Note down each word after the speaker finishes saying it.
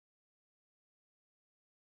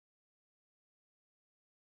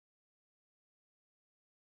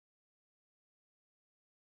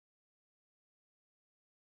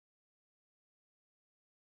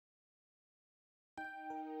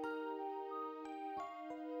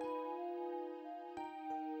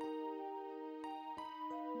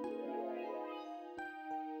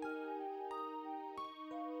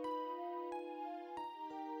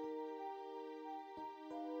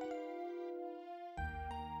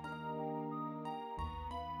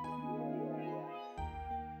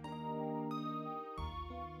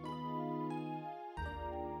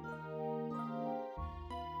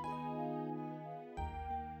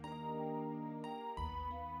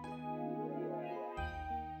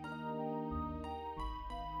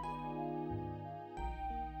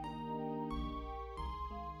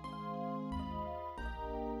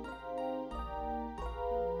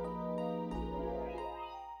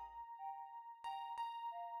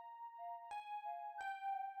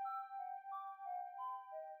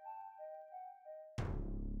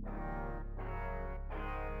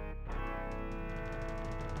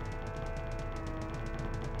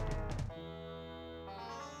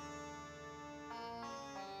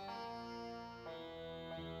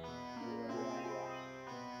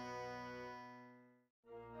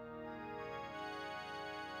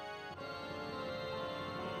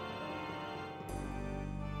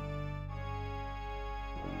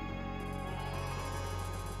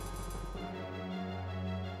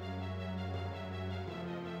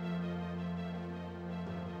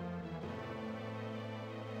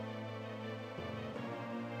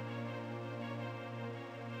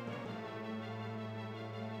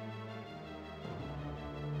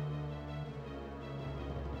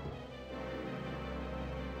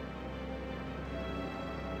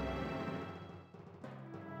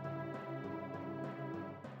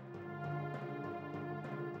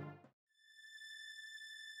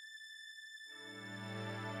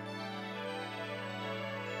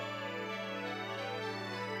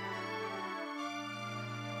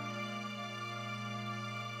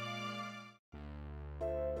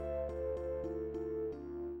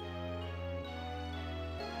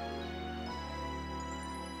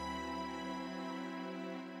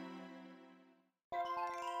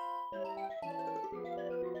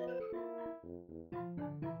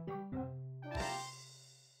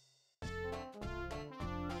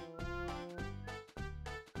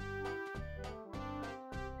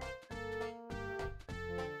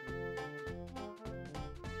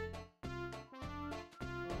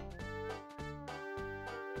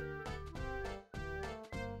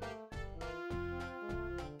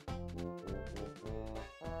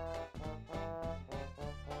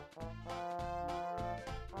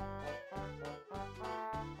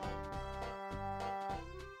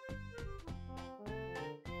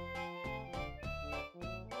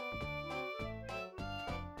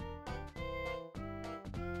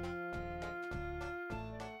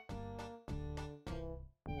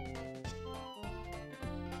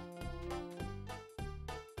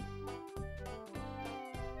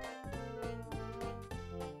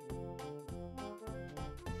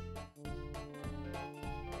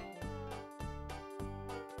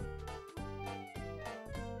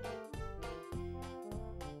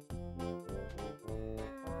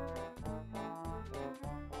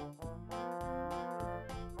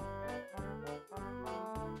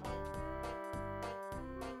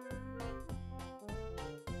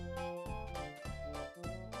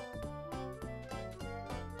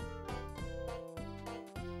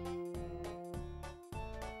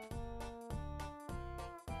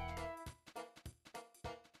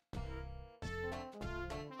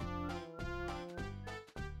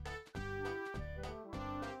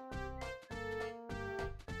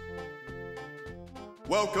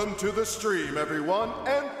Welcome to the stream, everyone,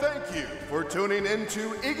 and thank you for tuning into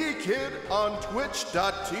Iggy Kid on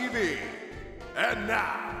Twitch.tv. And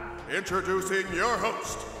now, introducing your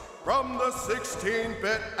host from the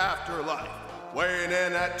 16-bit afterlife, weighing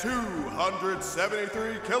in at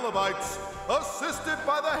 273 kilobytes, assisted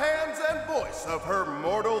by the hands and voice of her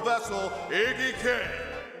mortal vessel, Iggy Kid.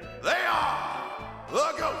 They are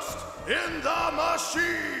the Ghost in the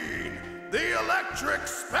Machine, the Electric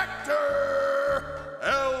Spectre,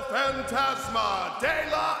 El Fantasma de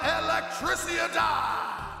la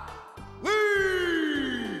Electricidad,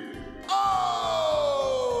 Lee Ohm!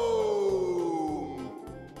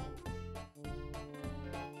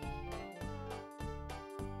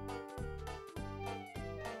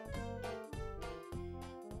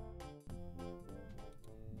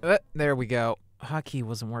 There we go. Hotkey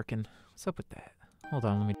wasn't working. What's up with that? Hold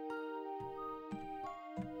on, let me...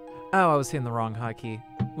 Oh, I was hitting the wrong hotkey.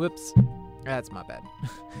 Whoops. That's my bad.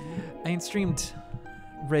 I ain't streamed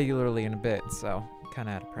regularly in a bit, so kind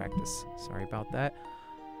of out of practice. Sorry about that.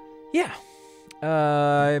 Yeah.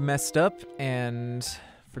 I messed up and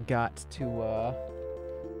forgot to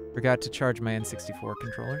charge my N64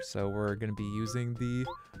 controller, so we're going to be using the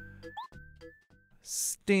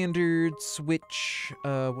standard Switch,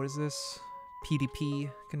 what is this? PDP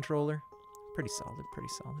controller. Pretty solid, pretty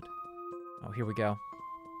solid. Oh, here we go.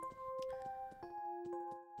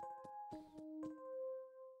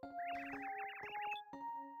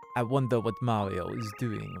 I wonder what Mario is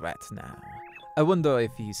doing right now. I wonder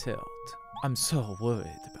if he's hurt. I'm so worried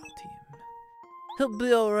about him. He'll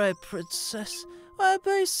be alright, princess. I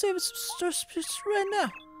bet he's saving some star spirits right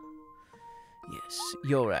now. Yes,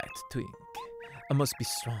 you're right, Twink. I must be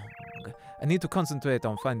strong. I need to concentrate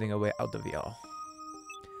on finding a way out of here.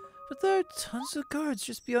 But there are tons of guards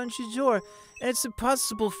just beyond your door, and it's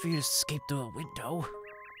impossible for you to escape through a window.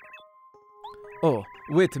 Oh,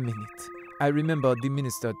 wait a minute. I remember the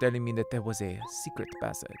minister telling me that there was a secret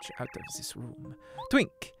passage out of this room.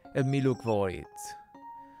 Twink, help me look for it.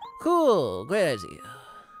 Cool, great idea.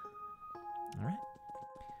 Alright.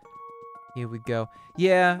 Here we go.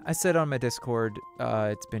 Yeah, I said on my Discord,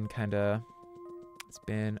 it's been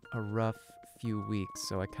a rough few weeks,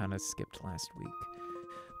 so I kind of skipped last week.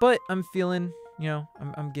 But I'm feeling, you know,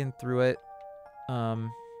 I'm getting through it.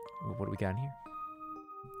 What do we got in here?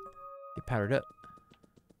 Get powdered up.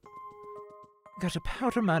 Got to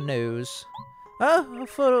powder my nose. Ah, a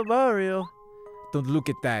photo Mario. Don't look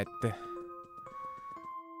at that. Oh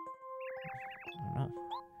no.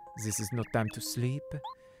 This is no time to sleep.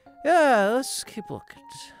 Yeah, let's keep looking.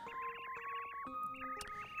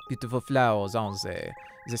 Beautiful flowers, aren't they?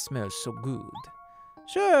 They smell so good.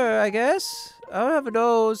 Sure, I guess. I don't have a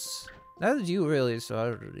nose. Neither do you really, so I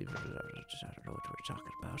don't know what we're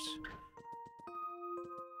talking about.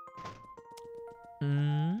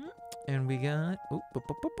 And we got... Ooh.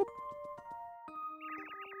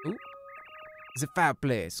 The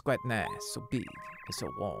fireplace, quite nice, so big and so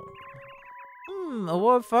warm. A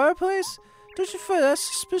warm fireplace? Don't you find that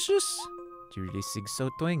suspicious? Do you really think so,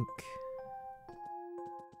 Twink?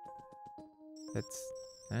 That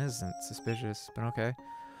isn't suspicious, but okay.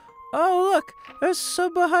 Oh, look! There's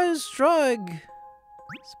some behind his drawing!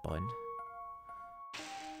 Spun.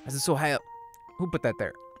 Is it so high up? Who put that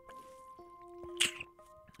there?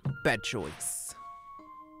 Bad choice.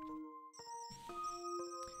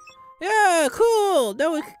 Yeah, cool!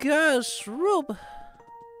 Now we can get out of this room.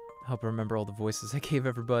 I hope I remember all the voices I gave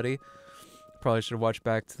everybody. Probably should have watched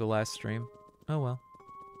back to the last stream. Oh well.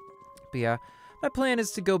 But yeah, my plan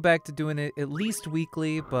is to go back to doing it at least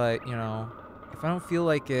weekly, but, you know, if I don't feel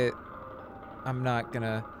like it, I'm not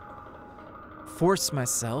gonna force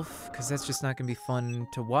myself, because that's just not gonna be fun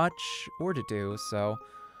to watch or to do, so...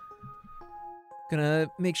 Gonna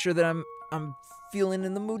make sure that I'm feeling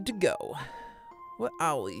in the mood to go. What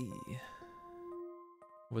are we?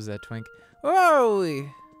 What was that, Twink? Where are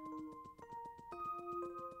we?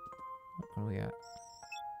 What are we at?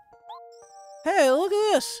 Hey, look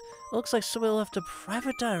at this! Looks like somebody left a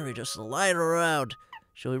private diary just lying around.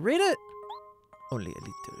 Shall we read it? Only a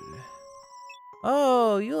little.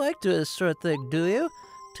 Oh, you like doing this sort of thing, do you?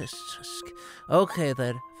 Tusk, tusk. Okay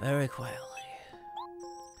then, very quietly.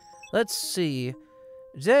 Let's see.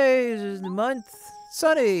 Day, the month,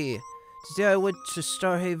 sunny. Today I went to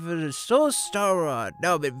Starhaven and stole a star rod.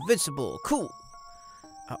 Now I'm invincible. Cool.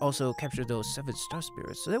 I also captured those 7 star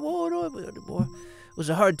spirits, so they won't annoy me anymore. It was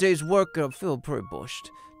a hard day's work and I'm feeling pretty bushed.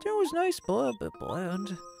 Dinner was nice, but a bit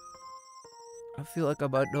bland. I feel like I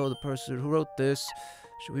might know the person who wrote this.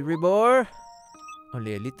 Should we read more?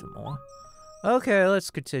 Only a little more. Okay,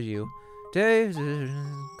 let's continue. Day,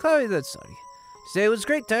 cloudy then sunny. Say it was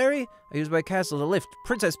great, diary. I used my castle to lift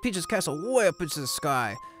Princess Peach's castle way up into the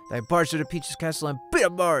sky. Then I barged into Peach's castle and beat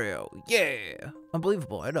up Mario. Yeah!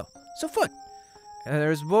 Unbelievable, I know. So fun. And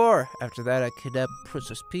there's more. After that, I kidnapped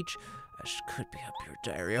Princess Peach. She could be up here,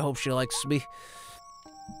 diary. I hope she likes me.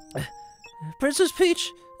 Princess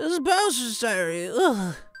Peach, this is Bowser's diary.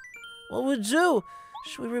 Ugh. What would we do?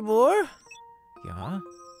 Should we read more? Yeah.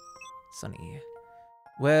 Sunny.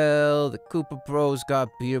 Well, the Koopa Bros got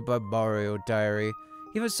beat by Mario, diary.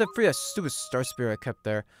 He even set free that stupid star spirit I kept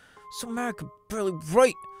there. So Mario could barely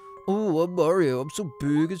write. Oh, I'm Mario. I'm so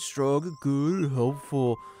big and strong and good and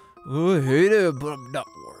helpful. Oh, I hate it, but I'm not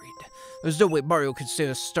worried. There's no way Mario could save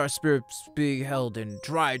a star spirit being held in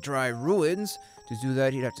dry ruins. To do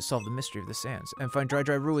that, he'd have to solve the mystery of the sands and find dry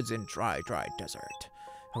ruins in dry desert.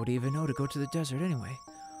 How would he even know to go to the desert anyway?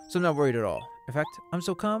 So I'm not worried at all. In fact, I'm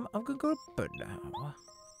so calm, I'm gonna go to bed now.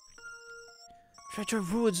 Dry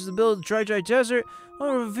ruins in the middle of the dry desert. One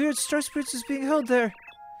of the revered star spirits is being held there.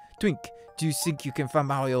 Twink, do you think you can find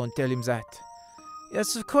Mario and tell him that?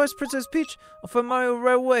 Yes, of course, Princess Peach. I'll find Mario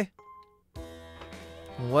right away.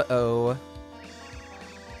 What-oh.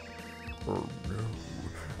 Oh no,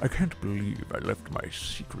 I can't believe I left my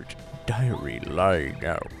secret diary lying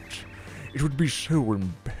out. It would be so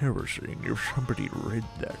embarrassing if somebody read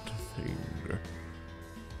that thing.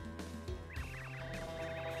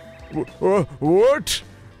 What?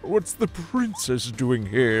 What's the princess doing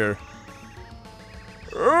here?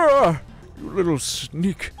 Ah! You little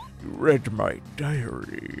sneak, you read my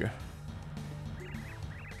diary.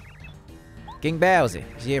 King Bowser,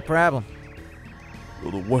 is there a problem?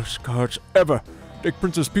 You're the worst guards ever. Take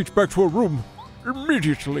Princess Peach back to her room.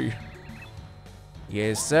 Immediately.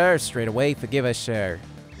 Yes, sir. Straight away. Forgive us, sir.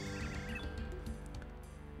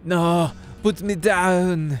 No, put me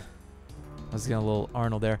down. I was getting a little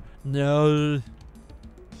Arnold there. No.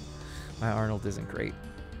 My Arnold isn't great.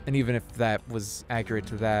 And even if that was accurate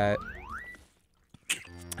to that,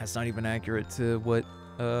 that's not even accurate to what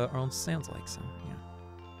Arnold sounds like, so, yeah.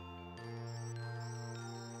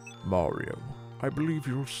 Mario, I believe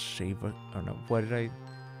you'll save us. Oh no, what did I...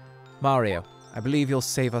 Mario, I believe you'll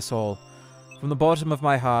save us all. From the bottom of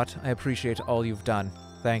my heart, I appreciate all you've done.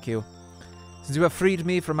 Thank you. Since you have freed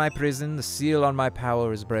me from my prison, the seal on my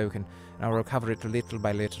power is broken, and I will recover it little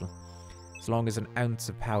by little. As long as an ounce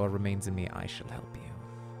of power remains in me, I shall help you.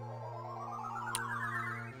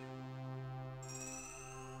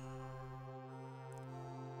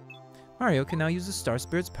 Mario can now use the Star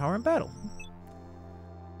Spirit's power in battle.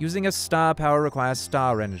 Using a star power requires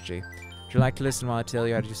star energy. Would you like to listen while I tell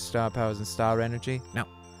you how to use star powers and star energy? No.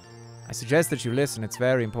 I suggest that you listen, it's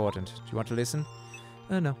very important. Do you want to listen?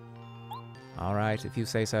 No. Alright, if you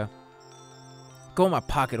say so. Go in my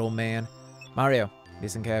pocket, old man. Mario,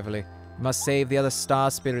 listen carefully. You must save the other star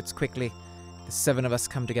spirits quickly. If the 7 of us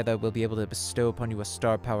come together, we'll be able to bestow upon you a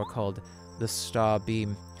star power called the Star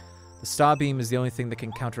Beam. The Star Beam is the only thing that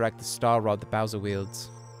can counteract the Star Rod that Bowser wields.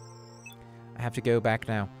 I have to go back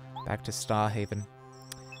now. Back to Star Haven.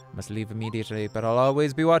 I must leave immediately, but I'll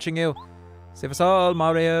always be watching you. Save us all,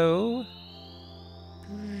 Mario.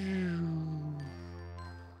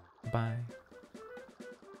 Bye.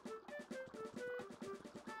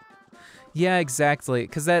 Yeah, exactly.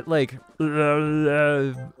 Because that, like,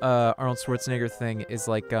 Arnold Schwarzenegger thing is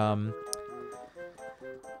like,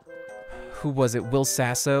 who was it? Will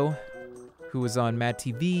Sasso, who was on Mad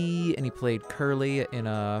TV, and he played Curly in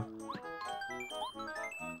the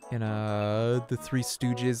Three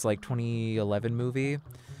Stooges, like, 2011 movie.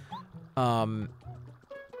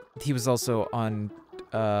 He was also on,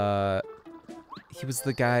 he was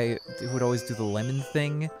the guy who would always do the lemon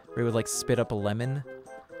thing, where he would, like, spit up a lemon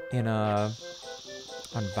in, on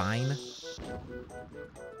Vine.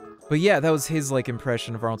 But yeah, that was his, like,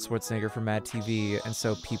 impression of Arnold Schwarzenegger from Mad TV, and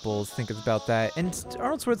so people think about that. And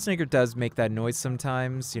Arnold Schwarzenegger does make that noise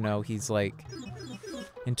sometimes, you know, he's, like,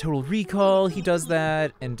 in Total Recall, he does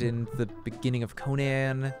that, and in the beginning of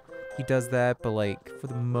Conan, he does that, but, like, for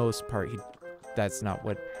the most part, that's not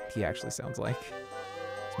what he actually sounds like.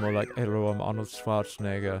 It's more like, hello, I'm Arnold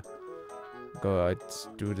Schwarzenegger. Go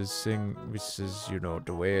do this thing, which is, you know,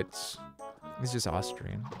 the way it's just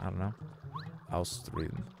Austrian. I don't know.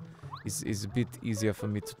 Austrian. It's a bit easier for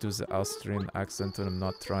me to do the Austrian accent when I'm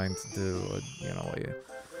not trying to do, you know, a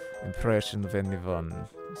impression of anyone.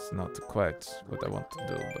 It's not quite what I want to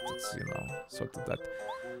do, but it's, you know, sort of that.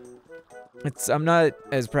 I'm not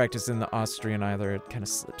as practiced in the Austrian either. It kind of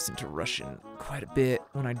slips into Russian quite a bit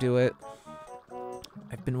when I do it.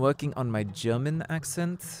 I've been working on my German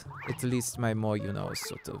accent, at least my more, you know,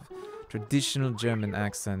 sort of traditional German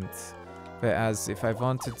accent Whereas if I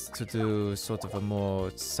wanted to do sort of a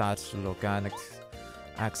more subtle organic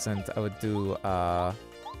accent, I would do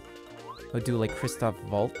like Christoph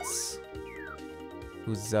Waltz,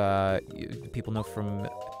 who's people know from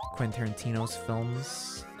Quentin Tarantino's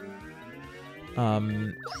films.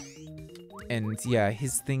 And yeah,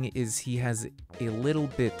 his thing is he has a little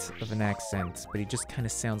bit of an accent, but he just kind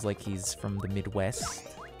of sounds like he's from the Midwest,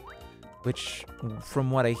 which,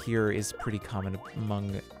 from what I hear, is pretty common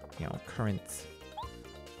among, you know, current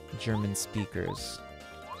German speakers.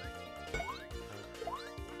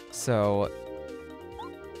 So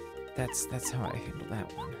that's how I handle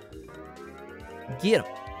that one. Get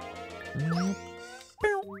him.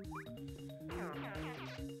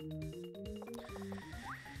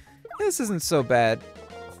 This isn't so bad.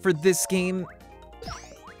 For this game,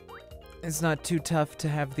 it's not too tough to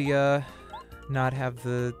have the, not have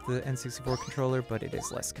the N64 controller, but it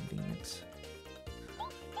is less convenient.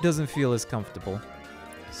 It doesn't feel as comfortable.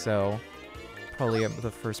 So, probably at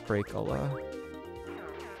the first break, I'll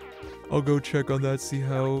go check on that, see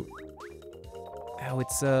how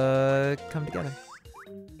it's, come together.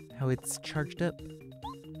 How it's charged up.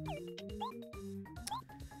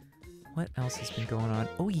 What else has been going on?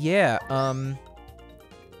 Oh yeah,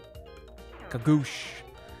 Kagoosh.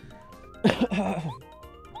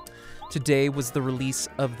 Today was the release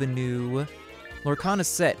of the new Lorcana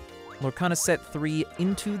set. Lorcana Set 3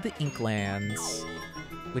 Into the Inklands,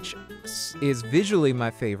 which is visually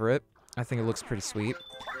my favorite. I think it looks pretty sweet.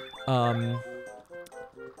 And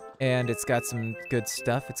it's got some good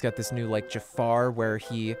stuff. It's got this new, like, Jafar where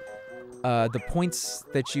he... the points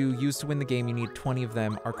that you use to win the game, you need 20 of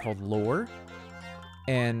them, are called lore.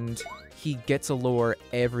 And he gets a lore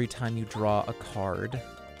every time you draw a card.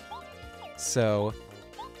 So,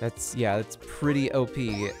 that's pretty OP.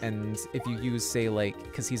 And if you use, say, like,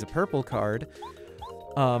 because he's a purple card,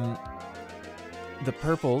 the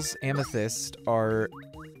purples, Amethyst, are...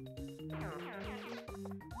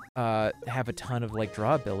 have a ton of, like,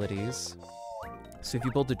 draw abilities. So if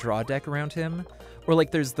you build a draw deck around him, or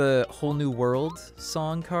like there's the Whole New World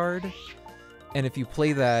song card, and if you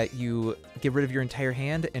play that, you get rid of your entire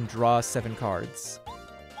hand and draw 7 cards.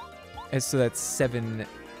 And so that's 7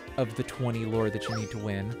 of the 20 lore that you need to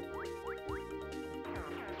win.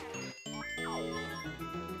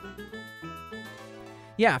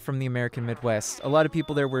 Yeah, from the American Midwest. A lot of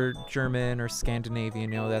people there were German or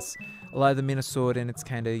Scandinavian, you know, that's a lot of the Minnesotan, it's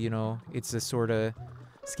kind of, you know, it's a sort of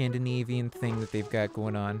Scandinavian thing that they've got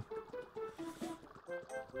going on.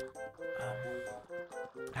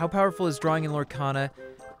 How powerful is drawing in Lorcana?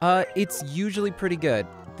 It's usually pretty good.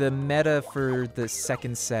 The meta for the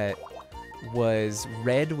second set was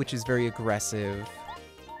red, which is very aggressive,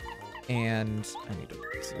 and I need to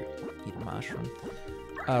eat a mushroom.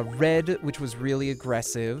 Red, which was really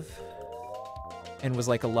aggressive, and was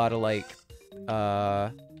like a lot of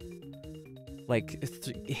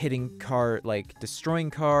hitting card, like destroying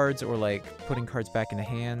cards or like putting cards back into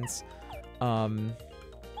hands.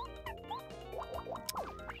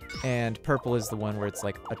 And purple is the one where it's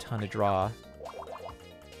like a ton of draw.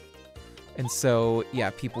 And so,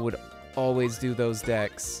 yeah, people would always do those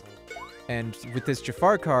decks. And with this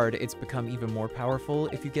Jafar card, it's become even more powerful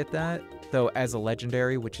if you get that. Though as a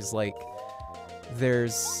legendary, which is like,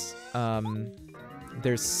 there's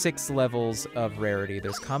 6 levels of rarity.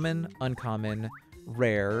 There's common, uncommon,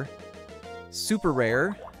 rare, super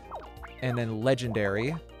rare, and then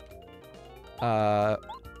legendary. And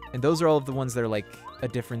those are all of the ones that are like a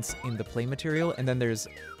difference in the play material. And then there's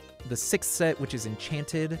the 6th set, which is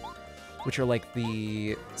enchanted, which are like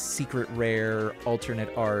the secret rare alternate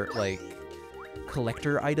art, like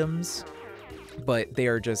collector items, but they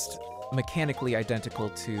are just mechanically identical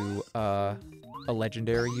to a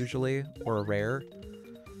legendary usually, or a rare.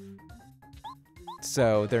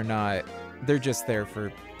 So they're just there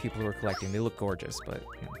for people who are collecting. They look gorgeous, but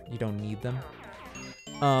you know, you don't need them.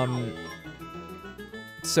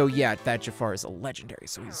 So yeah, that Jafar is a legendary,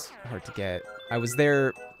 so he's hard to get. I was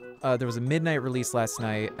there, there was a midnight release last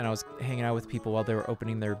night, and I was hanging out with people while they were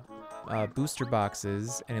opening their booster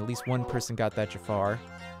boxes, and at least one person got that Jafar.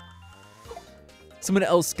 Someone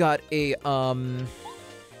else got a,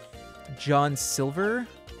 John Silver,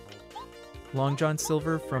 Long John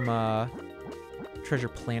Silver from, Treasure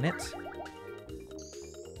Planet.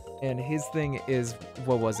 And his thing is,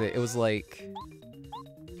 what was it? It was like,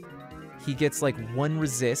 he gets like 1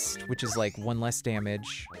 resist, which is like 1 less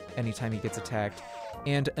damage anytime he gets attacked,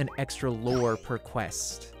 and an extra lore per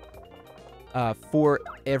quest. For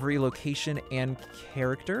every location and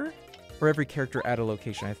character, or every character at a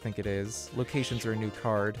location, I think it is. Locations are a new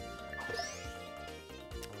card.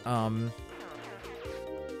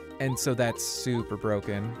 And so that's super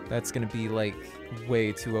broken. That's gonna be, like,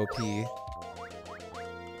 way too OP.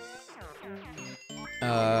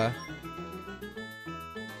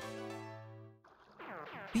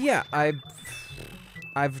 Yeah,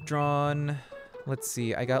 I've drawn... Let's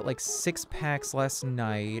see, I got, like, 6 packs last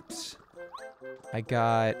night. I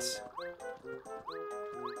got...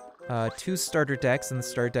 2 starter decks, and the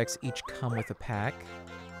starter decks each come with a pack.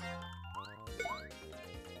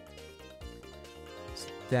 So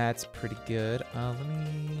that's pretty good. Let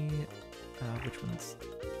me... which one's...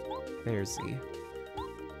 There's Z.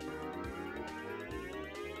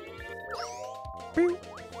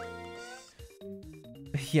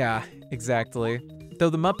 Yeah, exactly. Though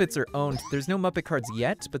the Muppets are owned, there's no Muppet cards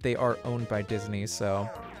yet, but they are owned by Disney, so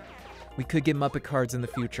we could get Muppet cards in the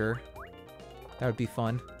future. That would be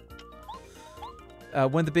fun.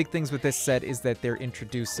 One of the big things with this set is that they're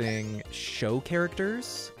introducing show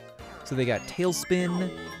characters. So they got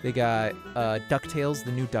Tailspin, they got DuckTales,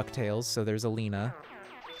 the new DuckTales, so there's Alina,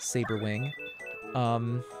 Saberwing,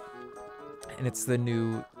 and it's the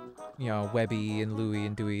new, you know, Webby and Louie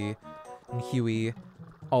and Dewey and Huey,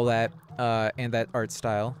 all that, and that art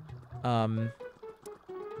style.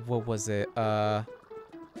 What was it?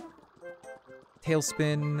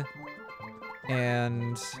 Tailspin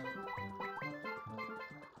and...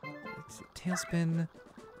 Tailspin,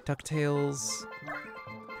 DuckTales.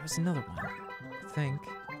 There's another one, I think.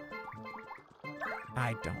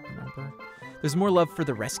 I don't remember. There's more love for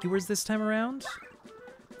the Rescuers this time around.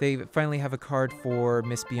 They finally have a card for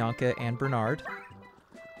Miss Bianca and Bernard.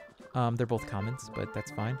 They're both commons, but that's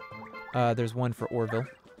fine. There's one for Orville,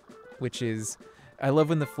 which is... I love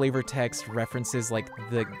when the flavor text references, like,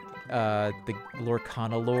 the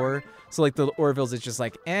Lorcana lore. So, like, the Orville's is just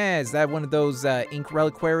like, is that one of those ink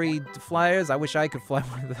reliquary flyers? I wish I could fly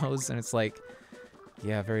one of those. And it's like,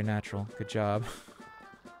 yeah, very natural. Good job.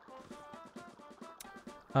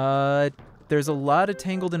 There's a lot of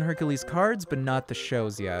Tangled and Hercules cards, but not the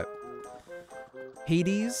shows yet.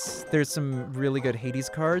 Hades, there's some really good Hades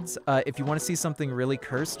cards. If you want to see something really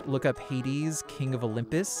cursed, look up Hades, King of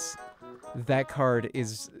Olympus. That card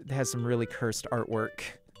has some really cursed artwork.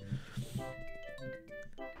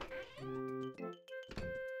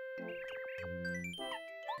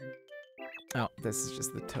 Oh, this is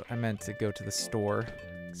just the I meant to go to the store.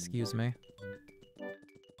 Excuse me.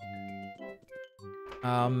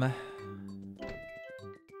 And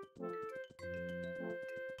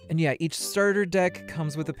yeah, each starter deck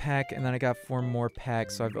comes with a pack, and then I got 4 more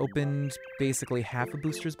packs, so I've opened basically half a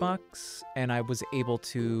booster's box, and I was able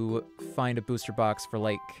to find a booster box for,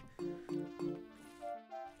 like,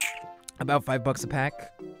 about $5 a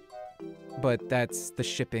pack. But the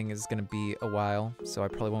shipping is gonna be a while, so I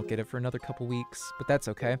probably won't get it for another couple weeks, but that's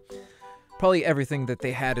okay. Probably everything that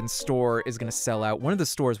they had in store is gonna sell out. One of the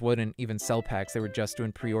stores wouldn't even sell packs, they were just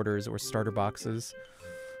doing pre-orders or starter boxes.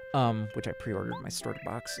 Which I pre-ordered my starter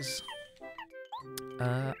boxes.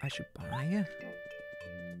 I should buy?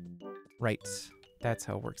 Right, that's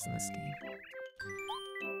how it works in this game.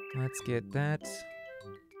 Let's get that.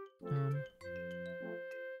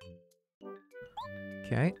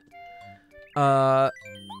 Okay.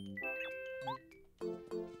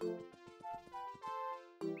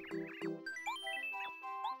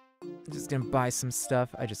 Just gonna buy some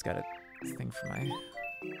stuff. I just got a thing for my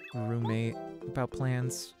roommate about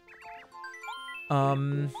plans.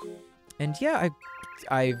 And yeah,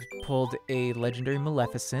 I've pulled a legendary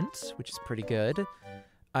Maleficent, which is pretty good.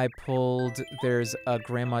 There's a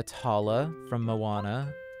Grandma Tala from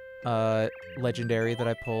Moana, legendary that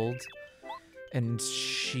I pulled. And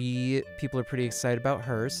people are pretty excited about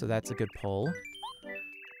her, so that's a good pull.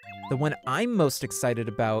 The one I'm most excited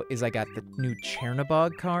about is I got the new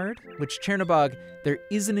Chernabog card, which Chernabog, there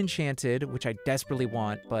is an enchanted, which I desperately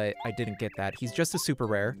want, but I didn't get that. He's just a super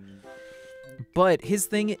rare. But his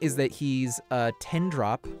thing is that he's a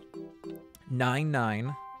 10-drop,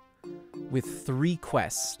 9/9, with 3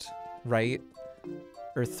 quest, right?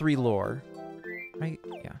 Or 3 lore, right?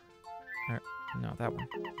 Yeah. No, that one.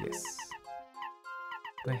 Yes.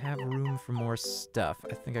 Do I have room for more stuff?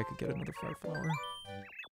 I think I could get another fire flower.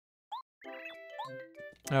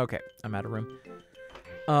 Okay, I'm out of room.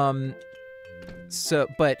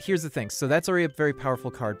 But here's the thing. So that's already a very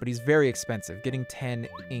powerful card, but he's very expensive. Getting 10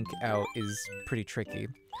 ink out is pretty tricky.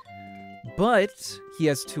 But he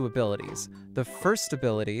has 2 abilities. The first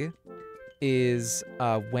ability is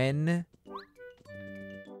when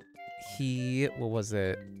he... What was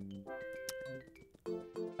it?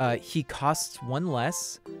 He costs 1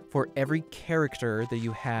 less for every character that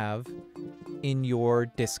you have in your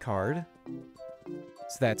discard.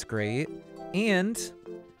 So that's great. And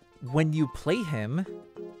when you play him,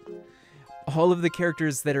 all of the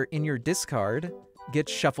characters that are in your discard get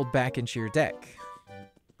shuffled back into your deck,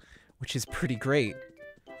 which is pretty great.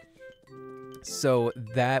 So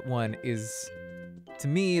that one is, to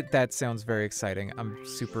me, that sounds very exciting. I'm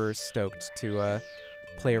super stoked to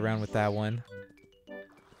play around with that one.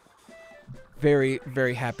 Very,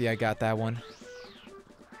 very happy I got that one.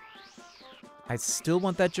 I still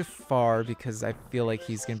want that Jafar because I feel like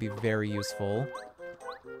he's going to be very useful.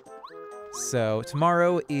 So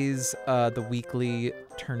tomorrow is the weekly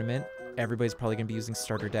tournament. Everybody's probably going to be using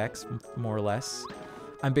starter decks, more or less.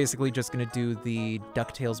 I'm basically just going to do the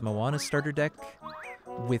DuckTales Moana starter deck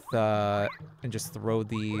with, and just throw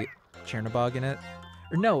the Chernobog in it.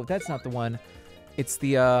 Or no, that's not the one. It's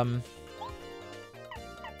the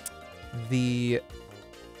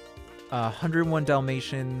 101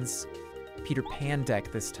 Dalmatians Peter Pan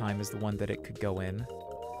deck this time is the one that it could go in.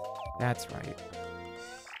 That's right.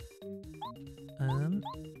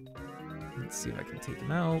 Let's see if I can take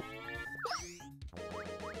him out.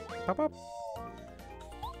 Pop up.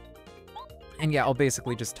 And yeah, I'll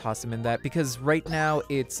basically just toss him in that, because right now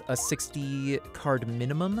it's a 60 card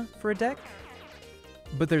minimum for a deck,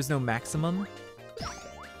 but there's no maximum.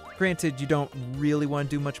 Granted, you don't really want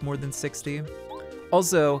to do much more than 60.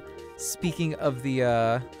 Also, speaking of the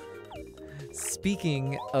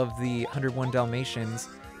 101 Dalmatians,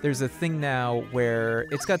 there's a thing now where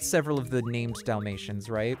it's got several of the named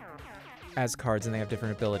Dalmatians, right? As cards, and they have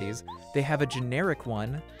different abilities. They have a generic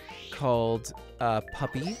one called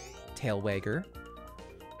Puppy Tailwagger,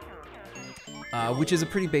 which is a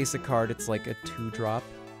pretty basic card. It's like a 2-drop,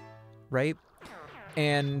 right?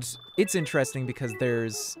 And it's interesting because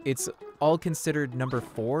it's all considered number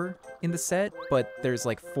 4 in the set, but there's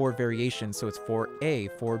like 4 variations, so it's 4A,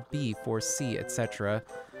 4B, 4C, etc.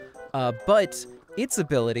 But its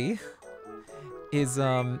ability is,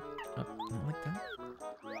 oh, like that?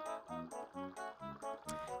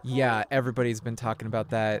 Yeah, everybody's been talking about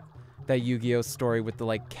that Yu-Gi-Oh story with the,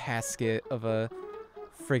 like, casket of a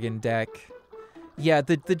friggin' deck. Yeah,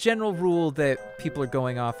 the general rule that people are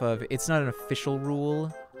going off of, it's not an official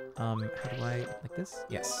rule. How do I, like this?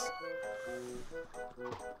 Yes.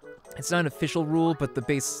 It's not an official rule, but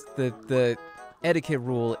the etiquette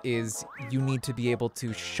rule is you need to be able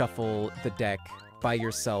to shuffle the deck by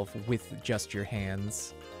yourself with just your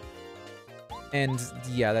hands. And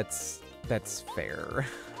yeah, that's fair.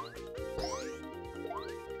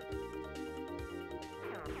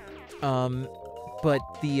 But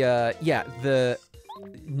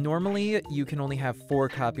normally you can only have 4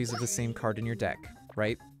 copies of the same card in your deck,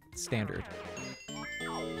 right? Standard.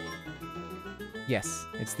 Yes,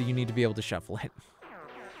 you need to be able to shuffle it.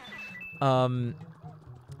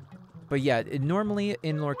 But yeah, normally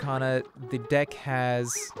in Lorcana, the deck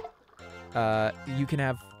has, you can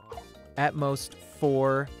have at most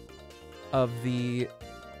 4 of the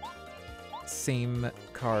same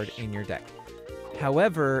card in your deck.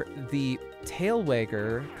 However, the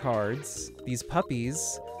Tailwagger cards, these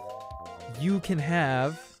puppies, you can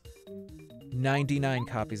have 99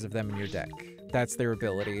 copies of them in your deck. That's their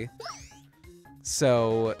ability.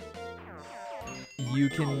 So you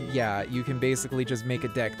can basically just make a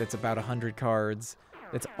deck that's about 100 cards.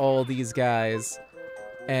 That's all these guys,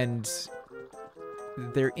 and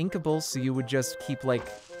they're inkable, so you would just keep like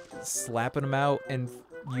slapping them out and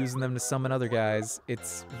using them to summon other guys.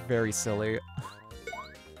 It's very silly.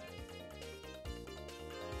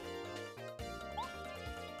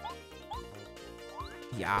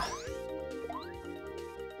 Yeah.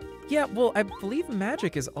 Yeah, well, I believe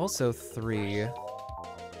magic is also 3. I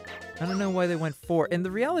don't know why they went 4. And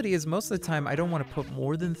the reality is, most of the time, I don't want to put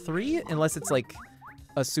more than 3, unless it's, like,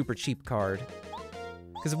 a super cheap card.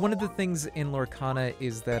 Because one of the things in Lorcana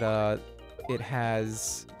is that, it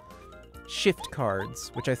has shift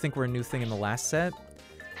cards, which I think were a new thing in the last set.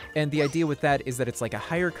 And the idea with that is that it's, like, a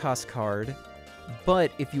higher cost card,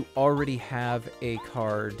 but if you already have a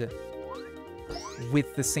card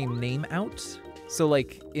with the same name out. So,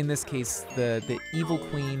 like, in this case, the evil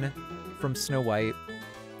queen from Snow White,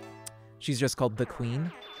 she's just called the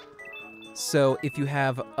Queen. So if you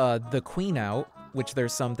have the Queen out, which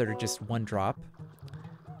there's some that are just 1-drop,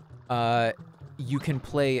 you can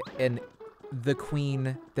play the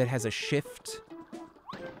Queen that has a shift.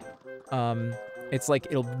 It's like,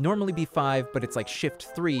 it'll normally be 5, but it's like shift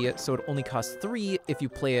 3, so it only costs 3 if you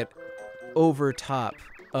play it over top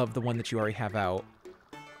of the one that you already have out.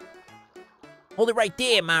 Hold it right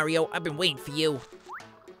there, Mario. I've been waiting for you.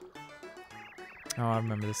 Oh, I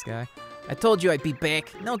remember this guy. I told you I'd be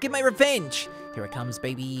back. Now get my revenge. Here it comes,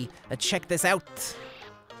 baby. Let's check this out.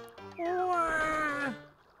 Oh,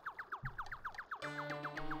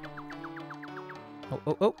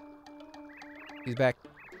 oh, oh. he's back.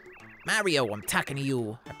 Mario, I'm talking to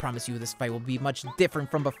you. I promise you this fight will be much different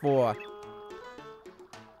from before.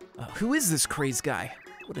 Who is this crazed guy?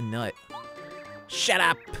 What a nut. Shut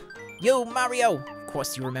up! Yo, Mario! Of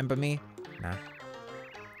course you remember me. Nah.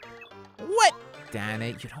 What? Damn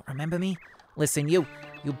it, you don't remember me? Listen, you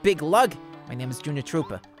big lug. My name is Junior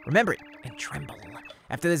Trooper. Remember it and tremble.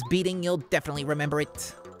 After this beating, you'll definitely remember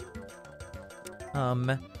it.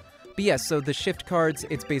 But yeah, so the shift cards,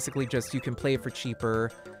 it's basically just you can play it for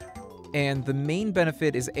cheaper. And the main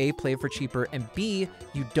benefit is A, play it for cheaper, and B,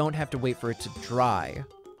 you don't have to wait for it to dry.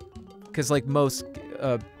 Because like most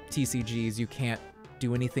TCGs, you can't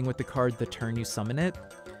do anything with the card the turn you summon it.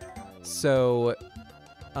 So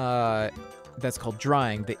that's called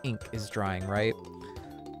drying. The ink is drying, right?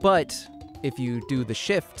 But if you do the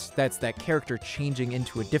shift, that's that character changing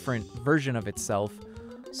into a different version of itself.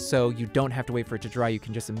 So you don't have to wait for it to dry. You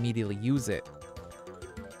can just immediately use it.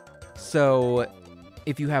 So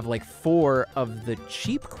if you have like 4 of the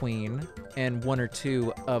cheap queen and 1 or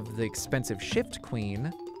 2 of the expensive shift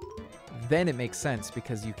queen, then it makes sense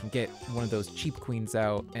because you can get one of those cheap queens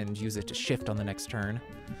out and use it to shift on the next turn.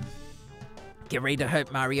 Get ready to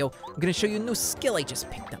hurt, Mario. I'm gonna show you a new skill I just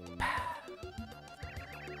picked up.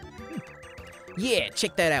 Yeah,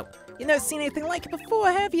 check that out. You never seen anything like it before,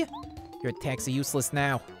 have you? Your attacks are useless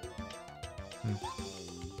now.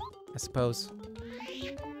 I suppose.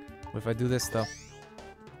 What if I do this, though?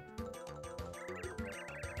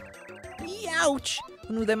 Ouch!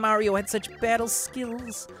 Who knew that Mario had such battle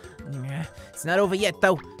skills? It's not over yet,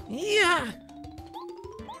 though. Yeah!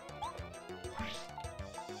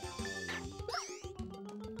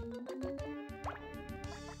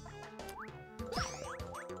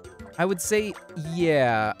 I would say,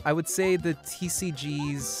 yeah. I would say the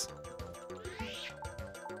TCGs...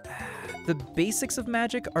 The basics of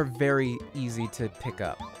Magic are very easy to pick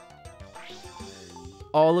up.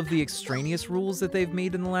 All of the extraneous rules that they've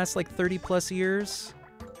made in the last, like, 30-plus years...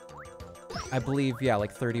 I believe, yeah,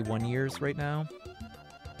 like 31 years right now.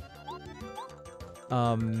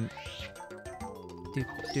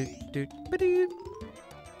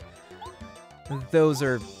 Those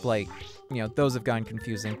are, like, you know, those have gotten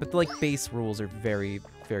confusing, but the, like, base rules are very,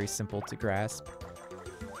 very simple to grasp.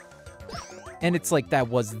 And it's like, that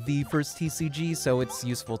was the first TCG, so it's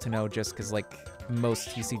useful to know just because, like, most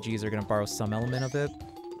TCGs are going to borrow some element of it.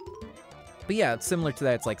 But yeah, it's similar to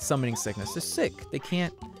that. It's like Summoning Sickness. They're sick. They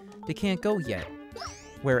can't go yet.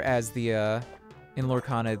 Whereas the, in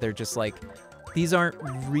Lorcana, they're just like, these aren't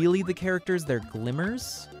really the characters, they're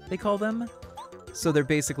glimmers, they call them. So they're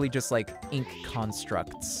basically just like ink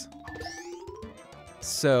constructs.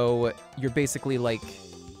 So you're basically like,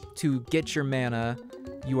 to get your mana,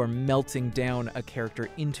 you are melting down a character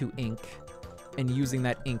into ink and using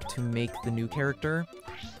that ink to make the new character,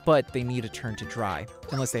 but they need a turn to dry,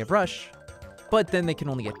 unless they have Rush. But then they can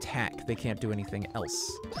only attack, they can't do anything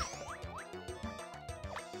else.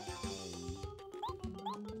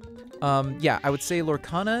 Yeah, I would say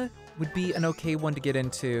Lorcana would be an okay one to get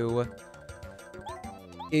into.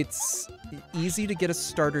 It's easy to get a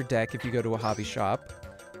starter deck if you go to a hobby shop.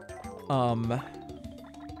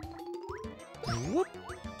 Whoop.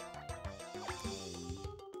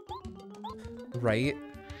 Right?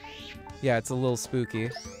 Yeah, it's a little spooky.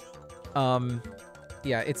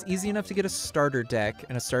 Yeah, it's easy enough to get a starter deck,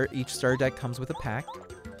 and each starter deck comes with a pack.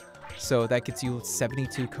 So that gets you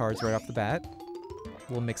 72 cards right off the bat.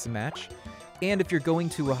 We'll mix and match. And if you're going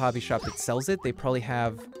to a hobby shop that sells it, they probably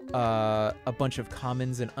have a bunch of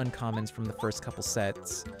commons and uncommons from the first couple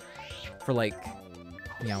sets for like,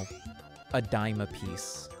 you know, a dime a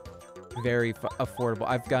piece. Very affordable.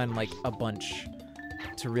 I've gotten like a bunch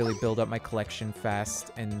to really build up my collection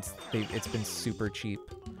fast, and it's been super cheap.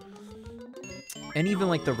 And even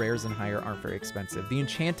like the rares and higher aren't very expensive. The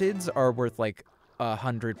enchanteds are worth like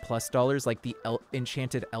 $100+. Like the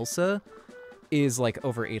enchanted Elsa is like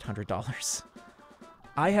over $800.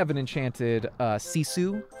 I have an enchanted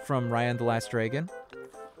Sisu from Raya and the Last Dragon,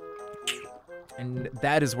 and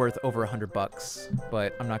that is worth over $100.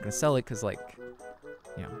 But I'm not gonna sell it because, like,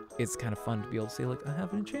 you know, it's kind of fun to be able to say like, I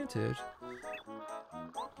have an enchanted.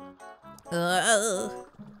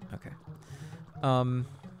 Okay.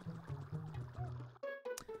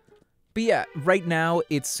 But yeah, right now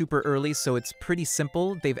it's super early, so it's pretty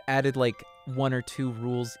simple. They've added like 1 or 2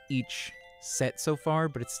 rules each set so far,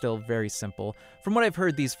 but it's still very simple. From what I've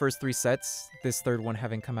heard, these first 3 sets, this third one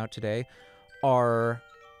having come out today, and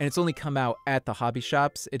it's only come out at the hobby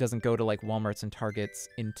shops. It doesn't go to like Walmarts and Targets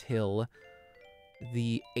until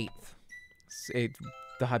the 8th.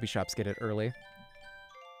 The hobby shops get it early.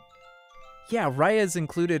 Yeah, Raya's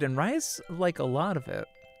included, and Raya's like a lot of it.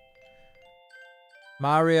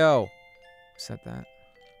 Mario! Who said that?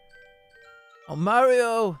 Oh,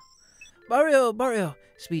 Mario! Mario!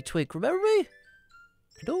 Sweet Twig, remember me?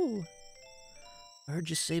 Hello. I heard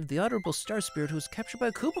you saved the honorable Star Spirit who was captured by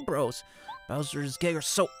Koopa Bros. Bowser's gang are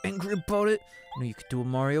so angry about it. I know you could do it,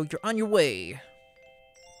 Mario. You're on your way.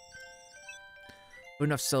 But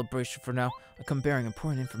enough celebration for now. I come bearing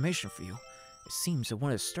important information for you. It seems that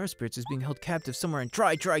one of the Star Spirits is being held captive somewhere in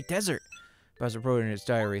dry desert. Bowser wrote in his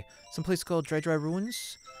diary. Some place called Dry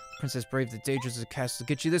Ruins. The princess braved the dangers of the castle to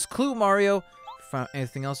get you this clue, Mario. If you found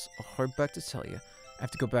anything else, I'll hurry back to tell you. I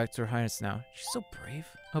have to go back to Her Highness now. She's so brave.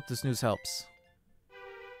 Hope this news helps.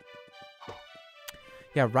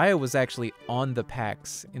 Yeah, Raya was actually on the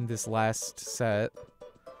packs in this last set.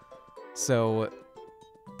 So,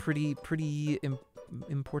 pretty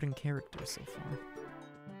important character so far.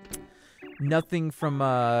 Nothing from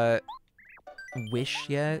Wish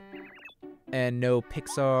yet. And no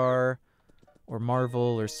Pixar or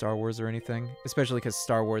Marvel or Star Wars or anything. Especially because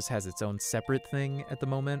Star Wars has its own separate thing at the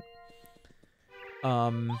moment.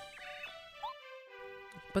 But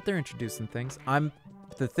they're introducing things.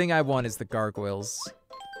 The thing I want is the gargoyles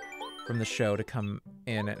from the show to come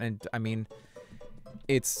in. And I mean,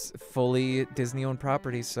 it's fully Disney-owned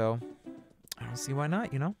property, so I don't see why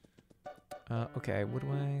not, you know? Okay, what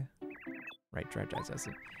do I... Right, Dry does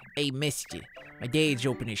it. Hey, mister. My dad's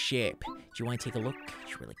opening a shop. Do you want to take a look?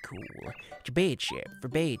 It's really cool. It's a badge shop for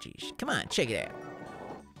badges. Come on, check it out.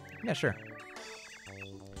 Yeah, sure.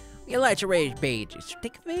 We got lots of rare badges, so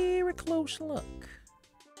take a very close look.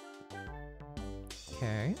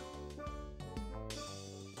 Okay.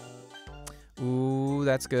 Ooh,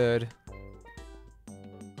 that's good.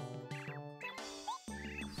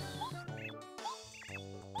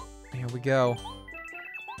 Here we go.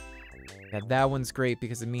 Yeah, that one's great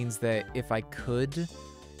because it means that if I could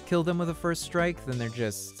kill them with a first strike, then they're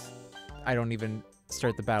just... I don't even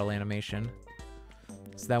start the battle animation.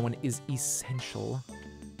 So that one is essential.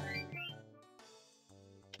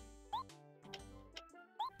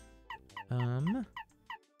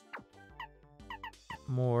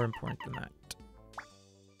 More important than that.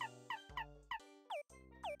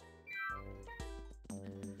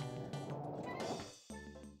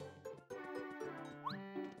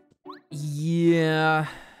 Yeah.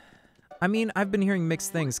 I mean, I've been hearing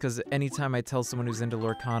mixed things because anytime I tell someone who's into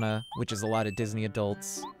Lorcana, which is a lot of Disney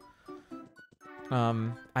adults,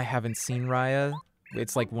 I haven't seen Raya.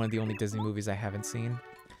 It's like one of the only Disney movies I haven't seen.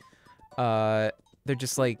 They're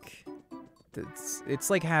just like, it's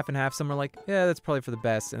like half and half. Some are like, yeah, that's probably for the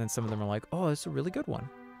best. And then some of them are like, oh, it's a really good one.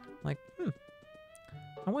 I'm like,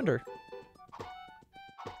 I wonder.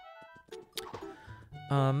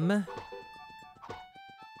 I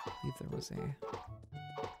believe there was a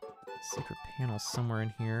secret panel somewhere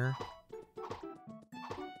in here.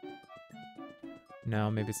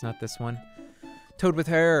 No, maybe it's not this one. Toad with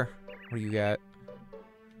hair. What do you got?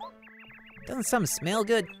 Doesn't something smell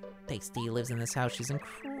good? Tasty lives in this house. She's an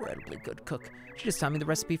incredibly good cook. She just taught me the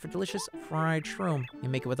recipe for delicious fried shroom. You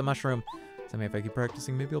make it with a mushroom. So maybe if I keep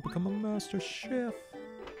practicing, maybe I'll become a master chef.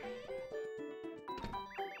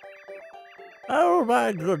 Oh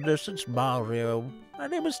my goodness, it's Mario. My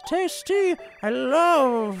name is Tasty. I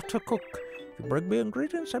love to cook. If you bring me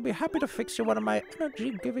ingredients, I'd be happy to fix you one of my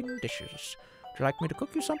energy-giving dishes. Would you like me to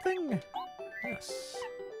cook you something? Yes.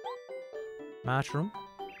 Mushroom.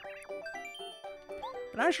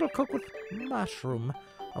 And I shall cook with mushroom.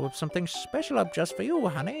 I'll whip something special up just for you,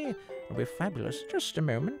 honey. It'll be fabulous. Just a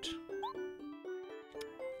moment.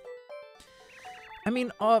 I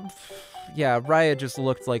mean, yeah, Raya just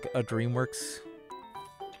looked like a DreamWorks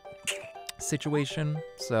situation,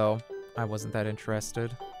 so I wasn't that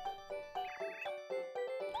interested.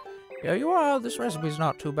 Here you are. This recipe's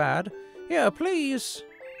not too bad. Here, please.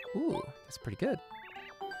 Ooh, that's pretty good.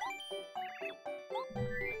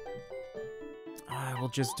 I will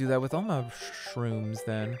just do that with all my shrooms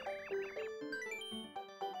then.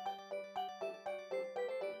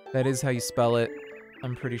 That is how you spell it,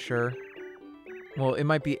 I'm pretty sure. Well, it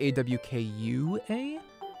might be A-W-K-U-A?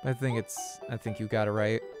 I think you got it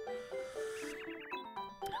right.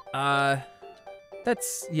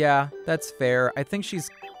 That's fair. I think she's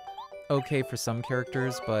okay for some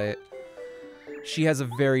characters, but she has a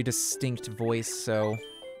very distinct voice, so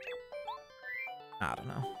I don't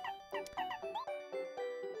know.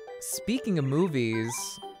 Speaking of movies,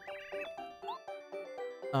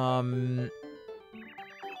 a new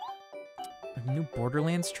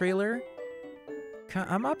Borderlands trailer.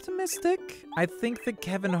 I'm optimistic. I think that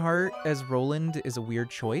Kevin Hart as Roland is a weird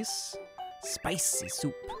choice. Spicy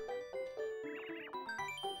soup.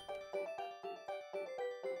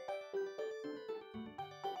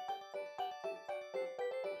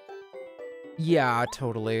 Yeah,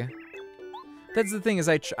 totally. That's the thing is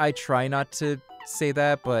I try not to say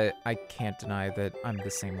that, but I can't deny that I'm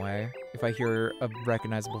the same way. If I hear a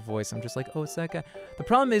recognizable voice, I'm just like, oh, it's that guy. The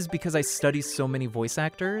problem is because I study so many voice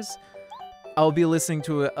actors, I'll be listening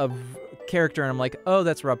to a character and I'm like, oh,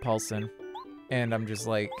 that's Rob Paulson. And I'm just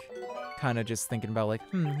like, kind of just thinking about like,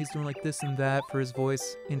 he's doing like this and that for his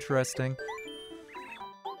voice. Interesting.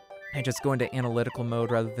 I just go into analytical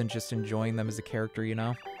mode rather than just enjoying them as a character, you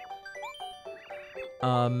know?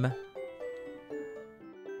 But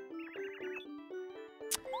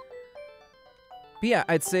yeah,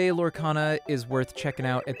 I'd say Lorcana is worth checking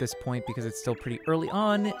out at this point because it's still pretty early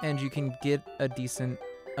on and you can get a decent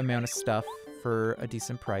amount of stuff for a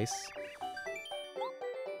decent price.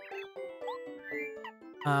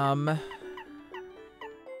 I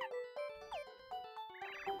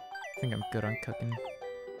think I'm good on cooking.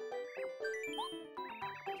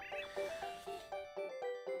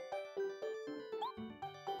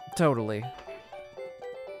 Totally.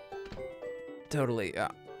 Totally, yeah.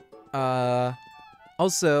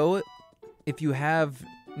 Also, if you have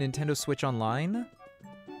Nintendo Switch Online,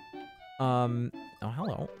 oh,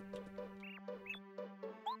 hello.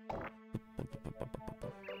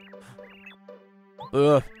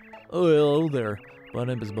 Oh, hello there. My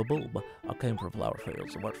name is Baboob. I came from flower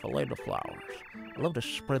fields and went for land of flowers. I love to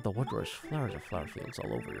spread the wondrous flowers of flower fields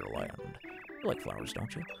all over your land. You like flowers,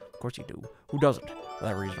 don't you? Of course you do. Who doesn't? For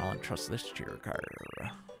that reason, I'll entrust this to your care.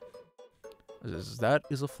 That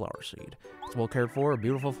is a flower seed. It's well cared for, a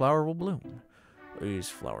beautiful flower will bloom. These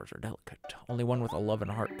flowers are delicate. Only one with a loving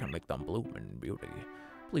heart can make them bloom in beauty.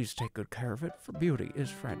 Please take good care of it, for beauty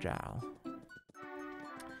is fragile.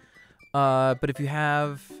 But if you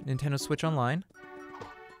have Nintendo Switch Online,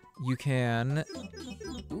 you can...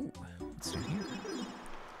 Ooh, what's down here?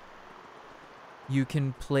 You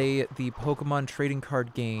can play the Pokemon trading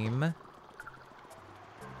card game.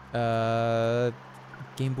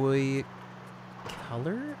 Game Boy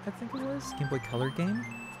Color, I think it was? Game Boy Color game?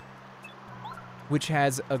 Which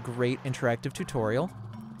has a great interactive tutorial.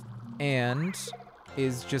 And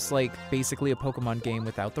is just like basically a Pokemon game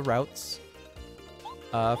without the routes.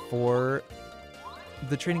 For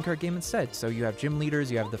the trading card game instead. So you have gym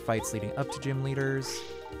leaders, you have the fights leading up to gym leaders,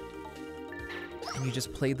 and you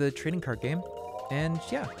just play the trading card game. And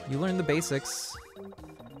yeah, you learn the basics.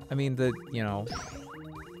 I mean, it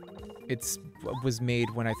was made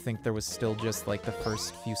when I think there was still just like the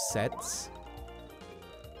first few sets.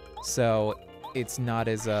 So it's not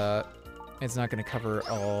as, it's not going to cover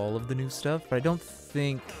all of the new stuff, but I don't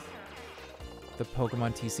think the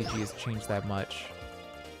Pokemon TCG has changed that much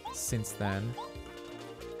since then.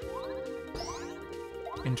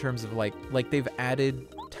 In terms of like they've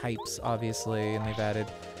added types, obviously, and they've added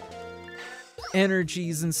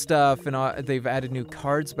energies and stuff, and they've added new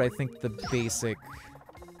cards, but I think the basic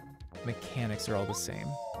mechanics are all the same.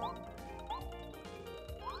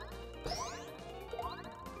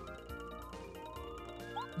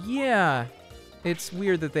 Yeah, it's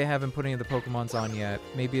weird that they haven't put any of the Pokemons on yet.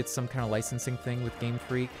 Maybe it's some kind of licensing thing with Game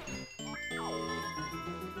Freak.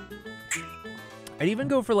 I'd even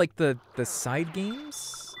go for like the side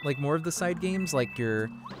games, like more of the side games, like your,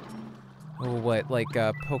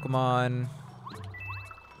 Pokemon,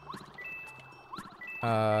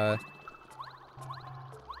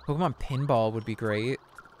 Pokemon Pinball would be great.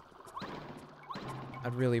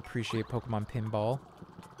 I'd really appreciate Pokemon Pinball.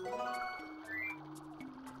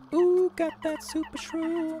 Ooh, got that Super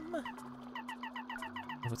Shroom.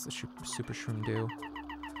 What's the Super Shroom do?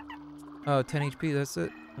 Oh, 10 HP, that's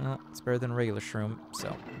it? Well, it's better than a regular shroom,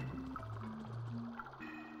 so.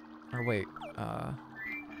 Or wait, oh,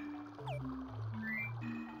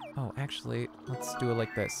 actually, let's do it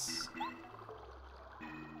like this.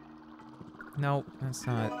 No, that's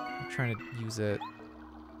not. I'm trying to use it.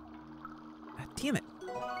 Ah, damn it!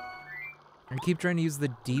 I keep trying to use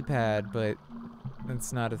the D-pad, but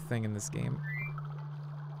that's not a thing in this game.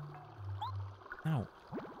 No.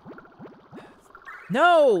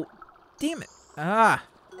 No! Damn it! Ah!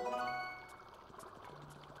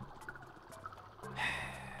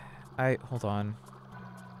 Hold on.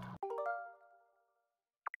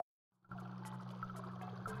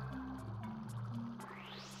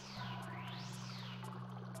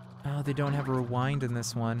 Oh, they don't have a rewind in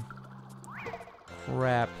this one.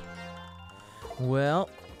 Crap. Well.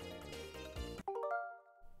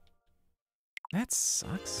 That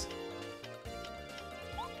sucks.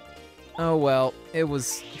 Oh well,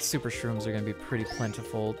 Super Shrooms are gonna be pretty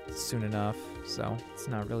plentiful soon enough, so it's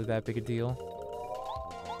not really that big a deal.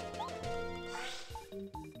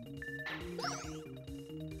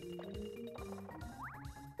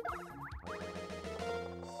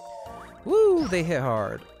 Woo! they hit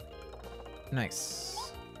hard.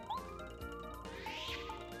 Nice.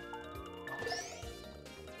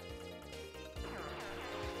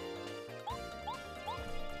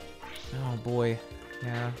 Oh boy.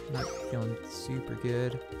 Yeah, not feeling super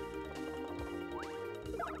good.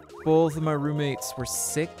 Both of my roommates were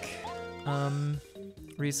sick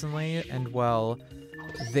recently, and well,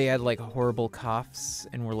 they had like horrible coughs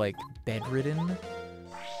and were like bedridden.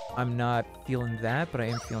 I'm not feeling that, but I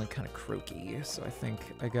am feeling kind of croaky, so I think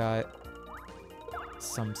I got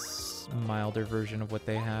some milder version of what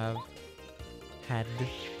they had.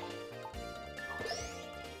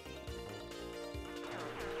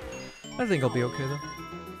 I think I'll be okay though.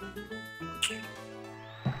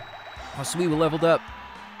 Oh sweet, we leveled up.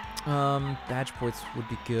 Badge points would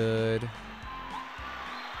be good.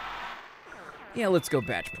 Yeah, let's go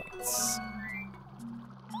badge points.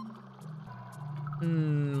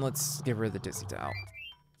 Let's get rid of the Dizzy Doll.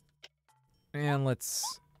 And let's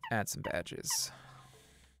add some badges.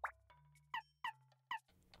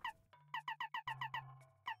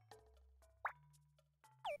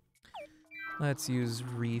 Let's use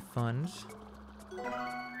refund.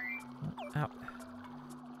 Ow.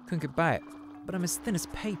 Couldn't get by it, but I'm as thin as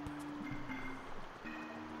paper.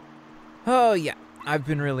 Oh yeah, I've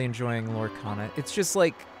been really enjoying Lorcana. It's just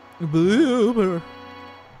like blooper.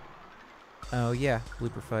 Oh yeah,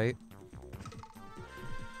 blooper fight.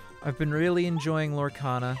 I've been really enjoying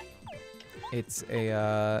Lorcana. It's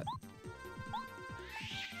a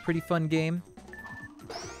pretty fun game.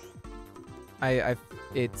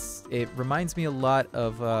 It reminds me a lot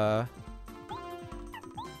of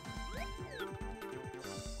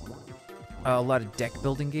deck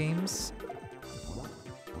building games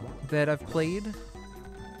that I've played,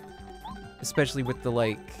 especially with the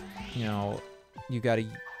like, you know, you gotta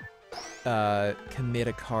commit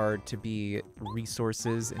a card to be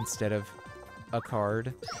resources instead of a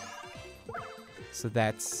card. So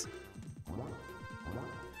that's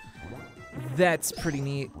pretty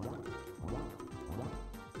neat.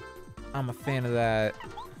 I'm a fan of that.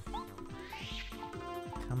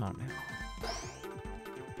 Come on now.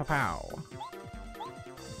 Pow.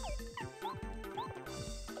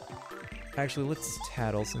 Actually, let's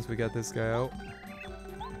tattle since we got this guy out.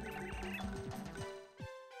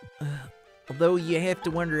 Although you have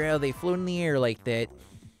to wonder how they float in the air like that.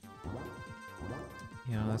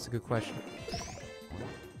 Yeah, that's a good question.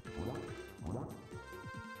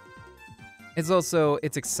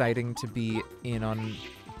 It's exciting to be in on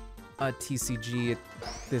a TCG at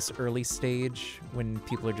this early stage when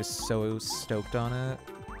people are just so stoked on it.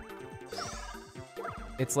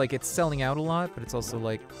 It's like it's selling out a lot, but it's also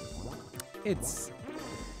like it's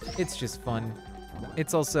just fun.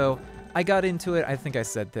 It's also, I got into it, I think I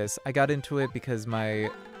said this, I got into it because my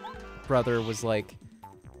brother was like,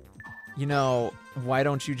 you know, why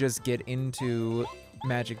don't you just get into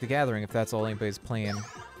Magic the Gathering if that's all anybody's playing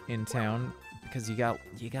in town? Because you got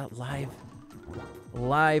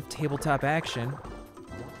live tabletop action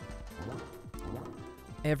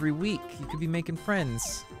every week. You could be making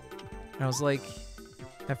friends. And I was like,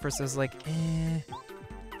 at first I was like,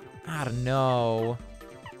 I don't know.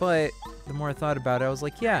 But the more I thought about it, I was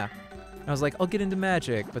like, yeah. And I was like, I'll get into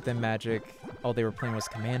Magic. But then Magic, all they were playing was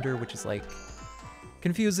Commander, which is like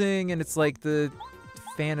confusing, and it's like the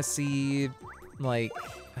fantasy, like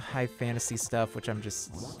high fantasy stuff, which I'm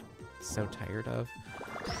just so tired of.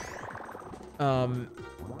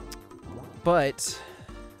 But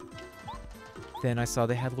then I saw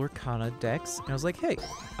they had Lorcana decks, and I was like, hey,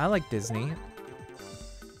 I like Disney.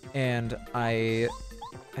 And I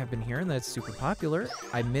have been hearing that it's super popular.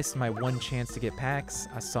 I missed my one chance to get packs.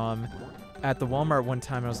 I saw them at the Walmart one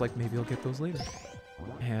time, and I was like, maybe I'll get those later.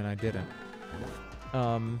 And I didn't.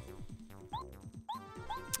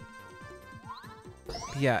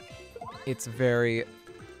 Yeah, it's pretty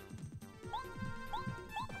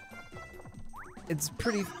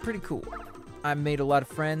cool. I made a lot of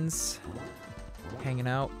friends hanging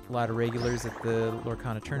out, a lot of regulars at the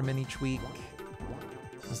Lorcana tournament each week.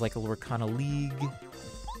 It was like a Lorcana League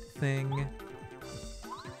thing.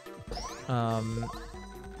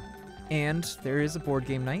 And there is a board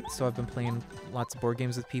game night, so I've been playing lots of board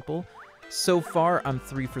games with people. So far, I'm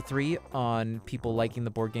 3 for 3 on people liking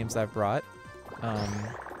the board games I've brought.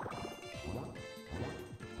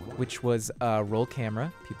 Which was Roll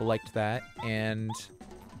Camera. People liked that.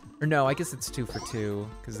 Or no, I guess it's 2 for 2,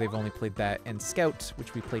 because they've only played that, and Scout,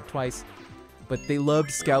 which we played twice. But they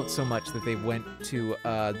loved Scout so much that they went to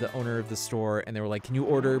the owner of the store, and they were like, can you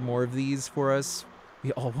order more of these for us?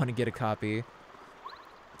 We all want to get a copy.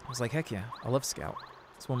 I was like, heck yeah, I love Scout.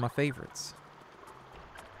 It's one of my favorites.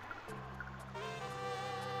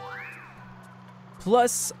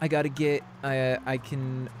 Plus, I gotta get, I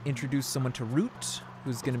can introduce someone to Root,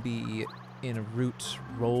 who's gonna be in a Root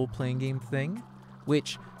role-playing game thing,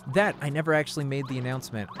 which, that, I never actually made the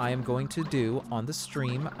announcement. I am going to do, on the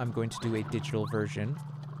stream, I'm going to do a digital version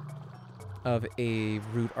of a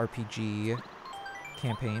Root RPG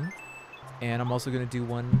campaign, and I'm also gonna do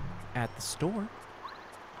one at the store,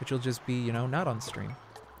 which will just be, you know, not on stream.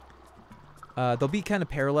 They'll be kind of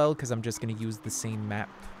parallel, because I'm just gonna use the same map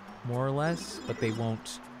more or less, but they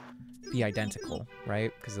won't be identical,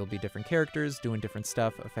 right? Because they'll be different characters doing different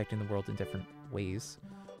stuff, affecting the world in different ways.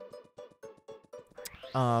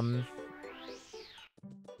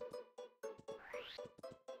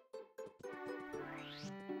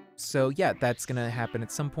 So yeah, that's gonna happen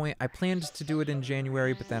at some point. I planned to do it in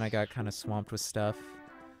January, but then I got kind of swamped with stuff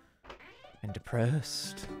and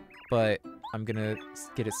depressed. But I'm gonna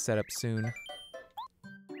get it set up soon.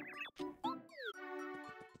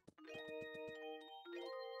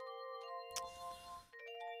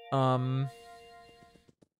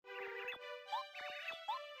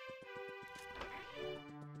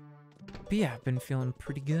 But yeah, I've been feeling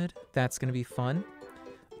pretty good. That's gonna be fun.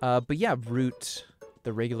 But yeah, Root,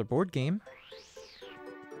 the regular board game.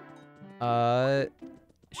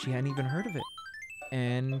 She hadn't even heard of it.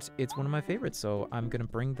 And it's one of my favorites, so I'm gonna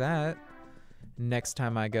bring that next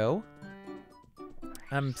time I go.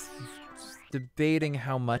 I'm debating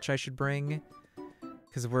how much I should bring,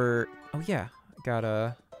 because we're, oh yeah, got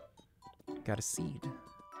a seed.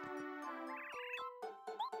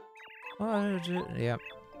 Yep,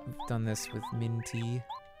 I've done this with Minty.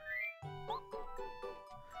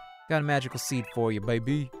 Got a magical seed for you,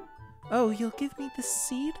 baby. Oh, you'll give me the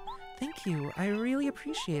seed? Thank you. I really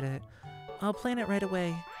appreciate it. I'll plant it right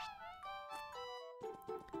away.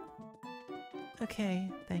 Okay,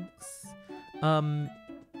 thanks.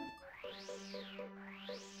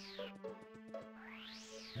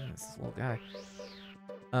 This little guy.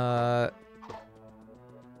 What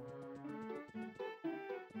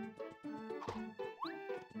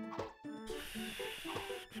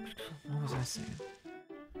was I saying?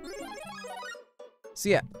 So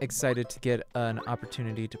yeah, excited to get an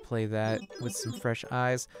opportunity to play that with some fresh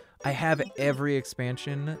eyes. I have every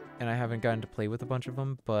expansion, and I haven't gotten to play with a bunch of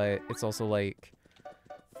them, but it's also like,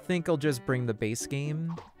 I think I'll just bring the base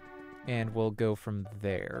game, and we'll go from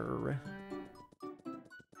there.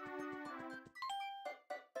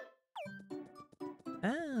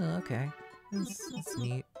 Oh, okay. That's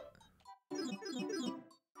neat.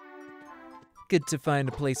 Good to find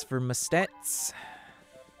a place for my stats.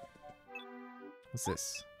 What's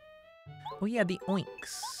this? Oh yeah, the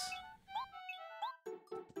oinks.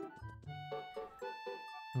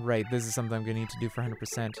 Right, this is something I'm gonna need to do for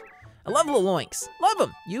 100%. I love little oinks. Love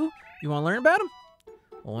them. You wanna learn about them?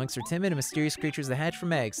 Little oinks are timid and mysterious creatures that hatch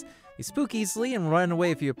from eggs. They spook easily and run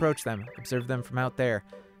away if you approach them. Observe them from out there.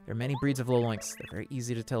 There are many breeds of little oinks. They're very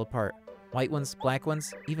easy to tell apart. White ones, black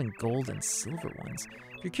ones, even gold and silver ones.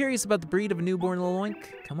 If you're curious about the breed of a newborn little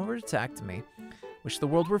oink, come over to talk to me. Wish the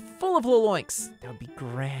world were full of little oinks. That would be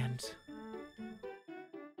grand.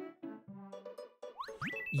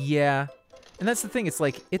 Yeah. And that's the thing, it's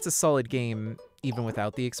like, it's a solid game even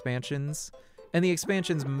without the expansions. And the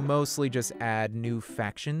expansions mostly just add new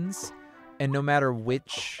factions. And no matter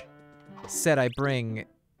which set I bring,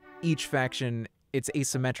 each faction, it's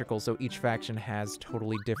asymmetrical, so each faction has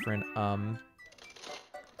totally different,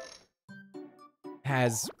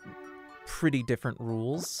 has pretty different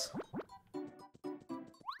rules.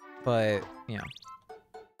 But, you know,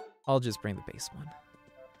 I'll just bring the base one.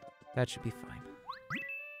 That should be fine.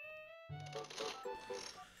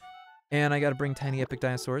 And I gotta bring Tiny Epic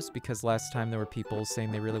Dinosaurs because last time there were people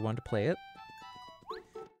saying they really wanted to play it.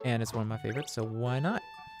 And it's one of my favorites, so why not?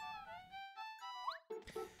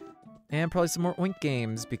 And probably some more Oink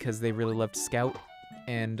games because they really loved Scout.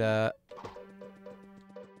 And,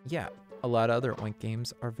 yeah, a lot of other Oink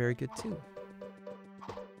games are very good too.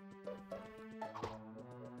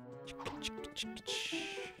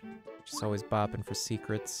 Just always bopping for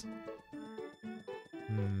secrets.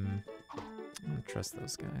 I don't trust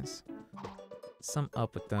those guys. Something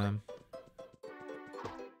up with them.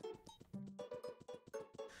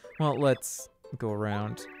 Well, let's go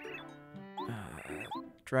around.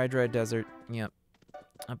 Dry desert. Yep.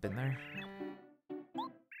 I've been there.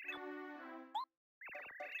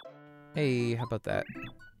 Hey, how about that?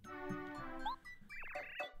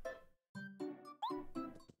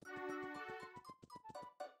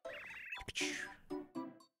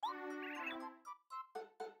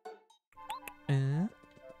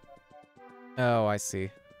 Oh, I see.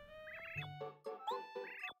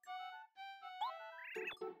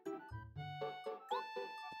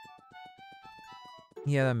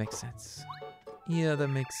 Yeah, that makes sense. Yeah, that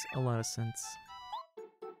makes a lot of sense.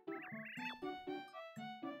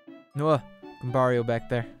 Noah, Gumbario back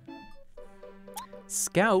there.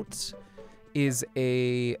 Scout is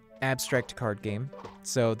a abstract card game.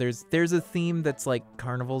 So there's a theme that's like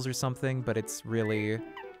carnivals or something, but it's really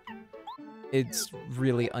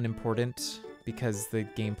unimportant because the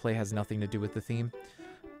gameplay has nothing to do with the theme.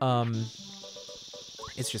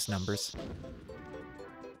 It's just numbers.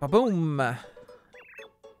 Ba-boom!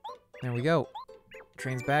 There we go.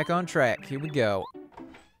 Train's back on track. Here we go.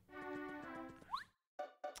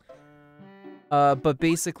 But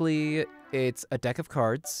basically, it's a deck of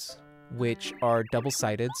cards, which are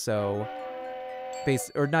double-sided, so...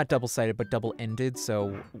 or not double-sided, but double-ended,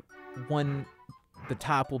 so the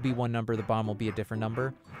top will be one number, the bottom will be a different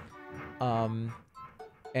number. And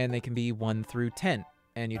they can be 1 through 10,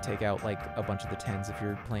 and you take out, like, a bunch of the 10s if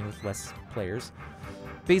you're playing with less players.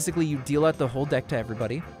 Basically, you deal out the whole deck to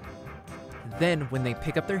everybody. Then, when they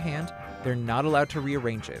pick up their hand, they're not allowed to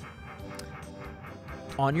rearrange it.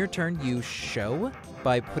 On your turn, you show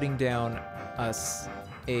by putting down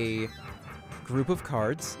a group of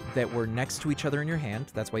cards that were next to each other in your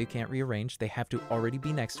hand. That's why you can't rearrange. They have to already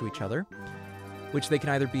be next to each other, which they can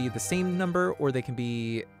either be the same number or they can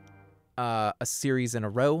be a series in a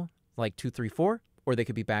row, like 2, 3, 4, or they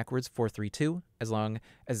could be backwards, 4, 3, 2, as long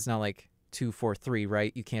as it's not like 2, 4, 3,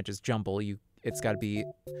 right? You can't just jumble. It's got to be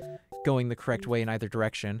going the correct way in either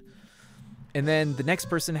direction. And then the next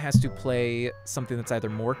person has to play something that's either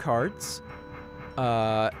more cards.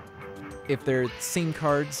 If they're same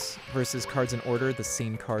cards versus cards in order, the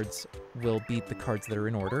same cards will beat the cards that are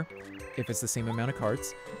in order, if it's the same amount of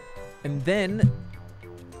cards. And then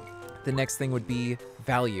the next thing would be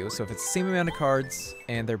value. So if it's the same amount of cards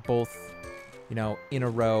and they're both, you know, in a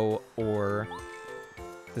row or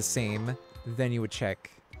the same, then you would check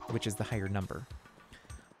which is the higher number.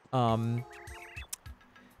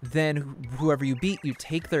 Then whoever you beat, you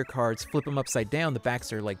take their cards, flip them upside down. The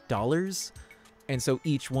backs are like dollars. And so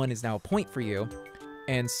each one is now a point for you.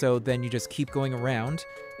 And so then you just keep going around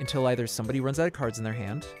until either somebody runs out of cards in their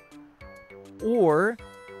hand or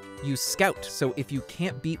you scout. So if you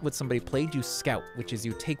can't beat what somebody played, you scout, which is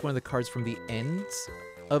you take one of the cards from the ends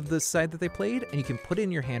of the side that they played and you can put it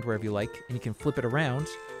in your hand wherever you like and you can flip it around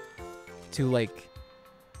to like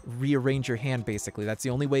rearrange your hand, basically. That's the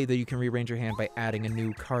only way that you can rearrange your hand, by adding a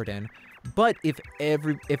new card in. But if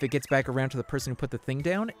it gets back around to the person who put the thing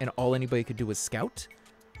down and all anybody could do was scout,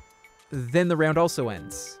 then the round also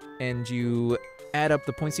ends. And you add up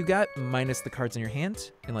the points you got minus the cards in your hand,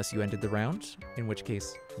 unless you ended the round, in which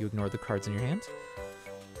case you ignore the cards in your hand.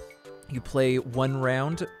 You play 1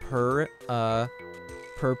 round per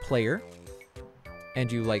player,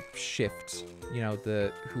 and you like shift, you know,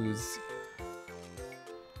 who's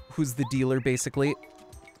the dealer, basically,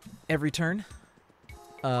 every turn.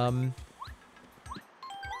 I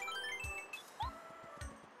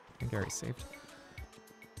think I already saved.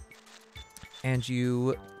 And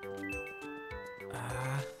you...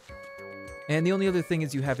 and the only other thing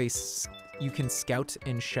is you have you can scout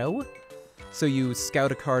and show. So you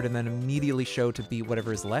scout a card and then immediately show to beat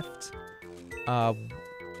whatever is left.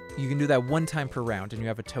 You can do that 1 time per round, and you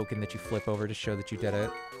have a token that you flip over to show that you did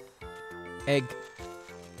it. Egg.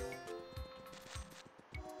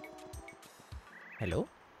 Hello?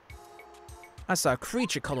 I saw a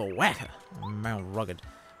creature called a whacker on Mount Rugged.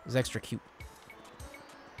 It was extra cute.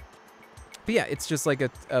 But yeah, it's just like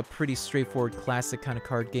a pretty straightforward classic kind of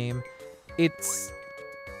card game. It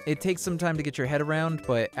takes some time to get your head around,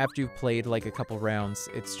 but after you've played like a couple rounds,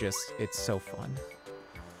 it's so fun.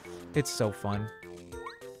 It's so fun.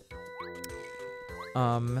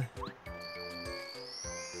 Yeah.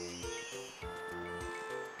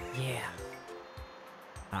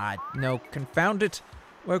 No, confound it.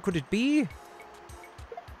 Where could it be?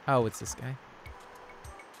 Oh, it's this guy.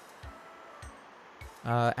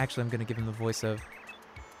 Actually, I'm gonna give him the voice of...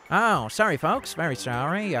 Oh, sorry, folks. Very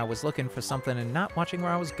sorry. I was looking for something and not watching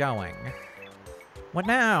where I was going. What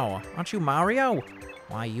now? Aren't you Mario?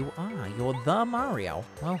 Why, you are. You're the Mario.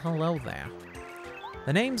 Well, hello there.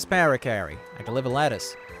 The name's Barricari. I deliver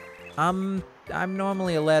letters. I'm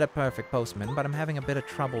normally a letter-perfect postman, but I'm having a bit of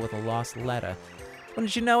trouble with a lost letter.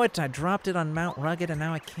 Wouldn't you know it, I dropped it on Mount Rugged, and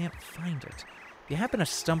now I can't find it. If you happen to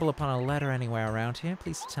stumble upon a letter anywhere around here,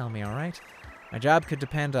 please tell me, all right? My job could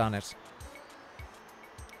depend on it.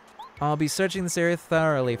 I'll be searching this area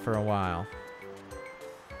thoroughly for a while.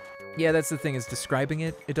 Yeah, that's the thing, is describing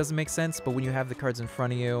it doesn't make sense, but when you have the cards in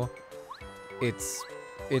front of you, it's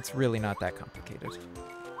really not that complicated.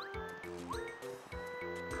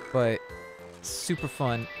 But super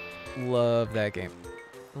fun. Love that game.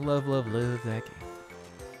 Love, love, love that game.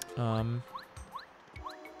 So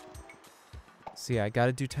yeah, I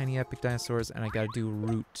gotta do Tiny Epic Dinosaurs, and I gotta do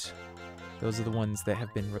Root. Those are the ones that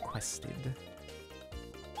have been requested.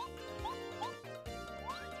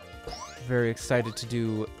 Very excited to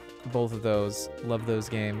do both of those. Love those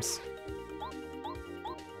games.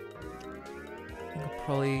 I think I'll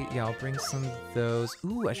probably, yeah, I'll bring some of those.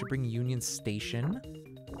 Ooh, I should bring Union Station.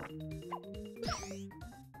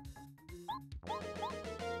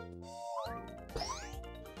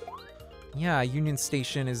 Yeah, Union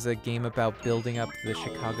Station is a game about building up the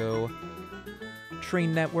Chicago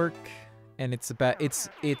train network, and it's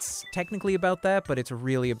technically about that, but it's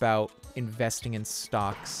really about investing in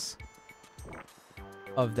stocks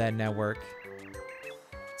of that network.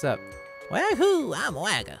 What's up? Wahoo! I'm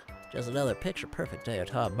Wagga. Just another picture-perfect day of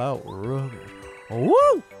top about rugged.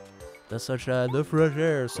 Woo! The sunshine, the fresh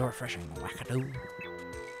air, so refreshing. Wackadoo.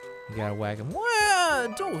 You gotta wag him.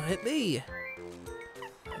 Wow, don't hit me.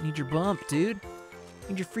 I need your bump, dude. I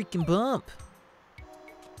need your freaking bump.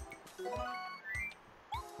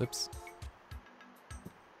 Whoops.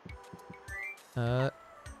 Let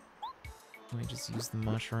me just use the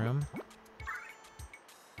mushroom.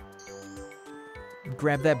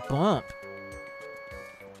 Grab that bump.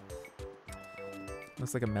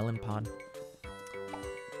 Looks like a melon pod.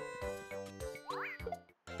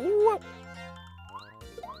 Whoa.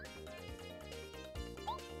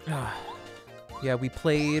 Yeah, we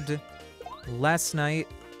played last night.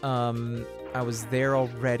 I was there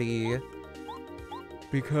already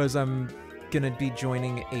because I'm gonna be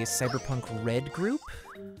joining a Cyberpunk Red group,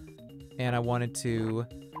 and I wanted to.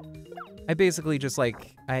 I basically just I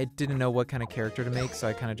didn't know what kind of character to make, so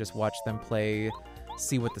I kind of just watched them play,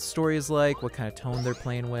 see what the story is like, what kind of tone they're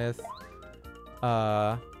playing with.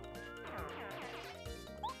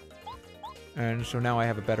 And so now I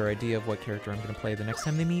have a better idea of what character I'm going to play the next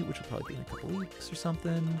time they meet, which will probably be in a couple weeks or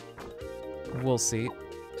something. We'll see.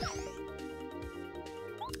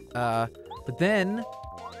 But then,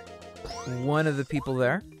 one of the people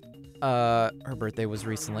there, her birthday was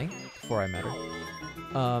recently, before I met her.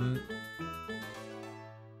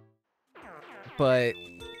 But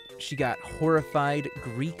she got Horrified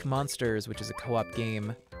Greek Monsters, which is a co-op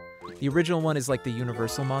game. The original one is like the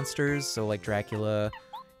Universal monsters, so like Dracula,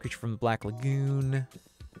 Creature from the Black Lagoon,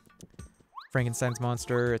 Frankenstein's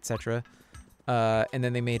monster, etc. And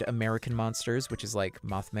then they made American Monsters, which is like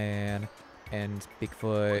Mothman and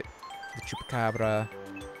Bigfoot, the Chupacabra.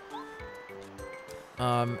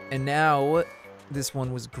 And now this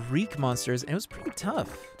one was Greek Monsters, and it was pretty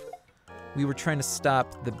tough. We were trying to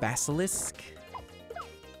stop the Basilisk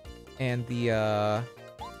and the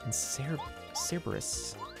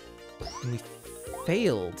Cerberus, and we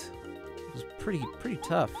failed. It was pretty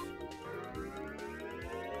tough.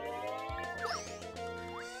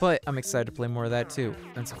 But I'm excited to play more of that too.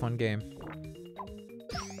 That's a fun game.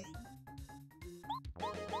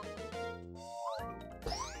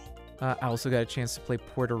 I also got a chance to play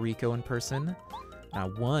Puerto Rico in person. I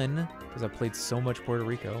won because I played so much Puerto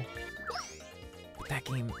Rico. But that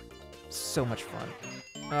game, so much fun.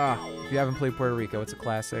 If you haven't played Puerto Rico, it's a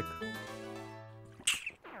classic.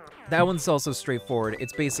 That one's also straightforward.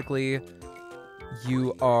 It's basically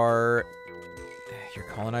you're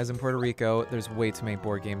colonizing Puerto Rico. There's way too many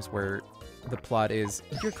board games where the plot is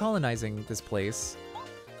you're colonizing this place.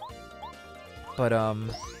 But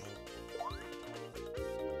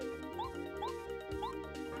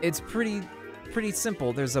it's pretty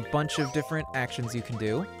simple. There's a bunch of different actions you can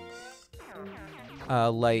do.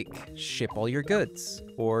 Like ship all your goods,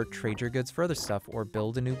 or trade your goods for other stuff, or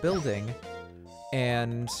build a new building.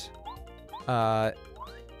 And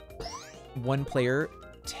one player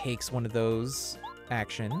takes one of those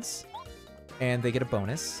actions, and they get a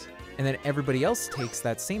bonus. And then everybody else takes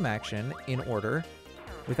that same action in order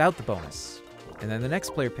without the bonus. And then the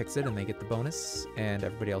next player picks it, and they get the bonus, and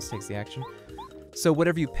everybody else takes the action. So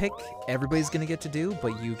whatever you pick, everybody's gonna get to do,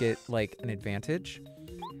 but you get, like, an advantage.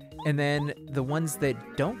 And then the ones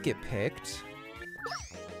that don't get picked,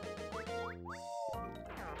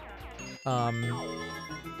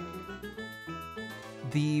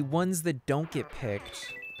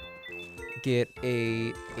 get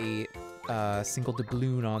a single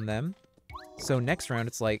doubloon on them. So next round,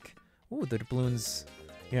 it's like, ooh, the doubloons,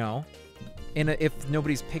 you know. And if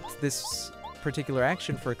nobody's picked this particular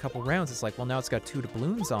action for a couple rounds, it's like, well, now it's got 2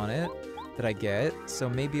 doubloons on it that I get, so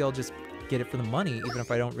maybe I'll just get it for the money, even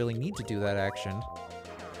if I don't really need to do that action.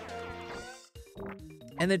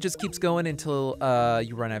 And it just keeps going until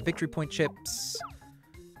you run out of victory point chips,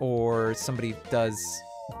 or somebody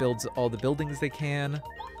builds all the buildings they can.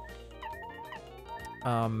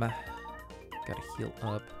 Gotta heal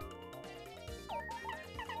up.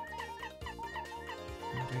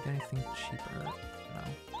 Do I get anything cheaper? No.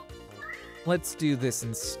 Let's do this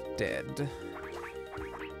instead.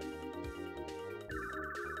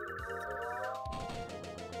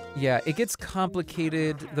 Yeah, it gets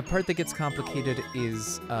complicated. The part that gets complicated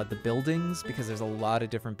is the buildings, because there's a lot of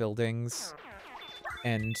different buildings.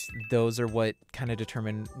 And those are what kind of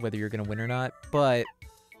determine whether you're going to win or not. But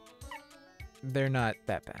they're not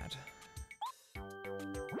that bad.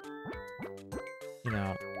 You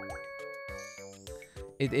know,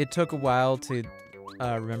 it took a while to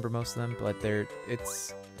remember most of them, but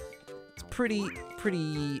it's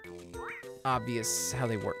pretty obvious how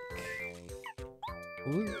they work.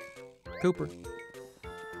 Ooh, Cooper.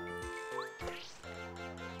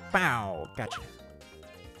 Bow, gotcha.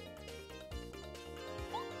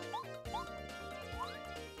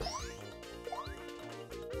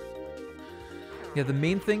 Yeah, the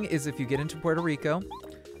main thing is if you get into Puerto Rico,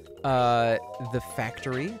 the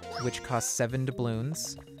factory, which costs 7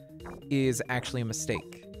 doubloons, is actually a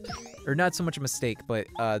mistake. Or not so much a mistake, but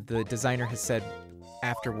the designer has said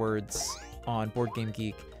afterwards on Board Game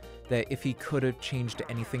Geek that if he could have changed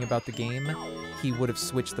anything about the game, he would have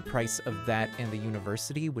switched the price of that and the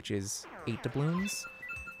university, which is 8 doubloons.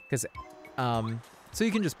 Because, so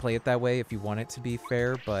you can just play it that way if you want it to be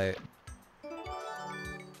fair, but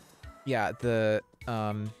yeah, if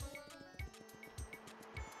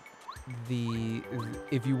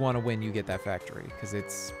you want to win, you get that factory, because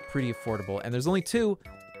it's pretty affordable. And there's only 2,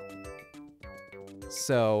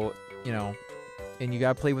 so, you know, and you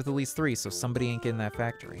gotta play with at least 3, so somebody ain't getting that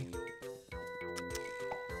factory.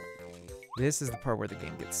 This is the part where the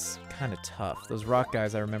game gets kind of tough. Those rock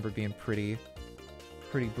guys I remember being pretty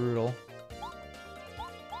brutal.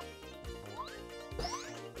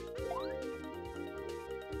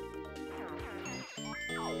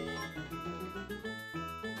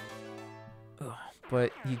 Ugh,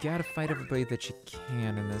 but you gotta fight everybody that you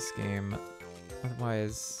can in this game.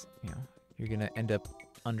 Otherwise, you know, you're gonna end up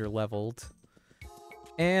under-leveled.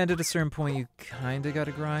 And at a certain point, you kind of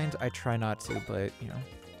gotta grind. I try not to, but, you know.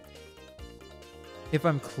 If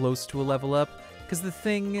I'm close to a level up. Because the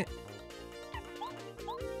thing...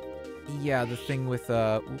 Yeah, the thing with,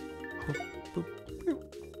 Oh,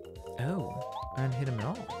 I didn't hit him at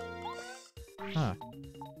all. Huh.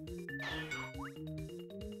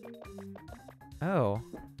 Oh.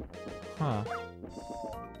 Huh.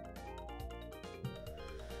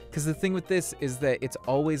 Because the thing with this is that it's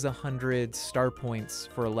always 100 star points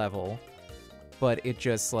for a level, but it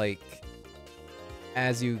just, like,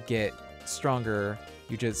 as you get stronger,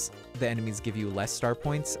 the enemies give you less star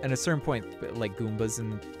points. And at a certain point, like Goombas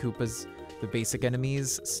and Koopas, the basic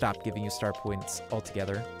enemies, stop giving you star points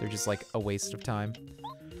altogether. They're just, like, a waste of time.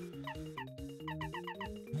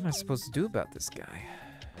 What am I supposed to do about this guy?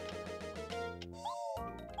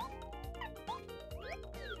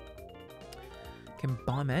 Can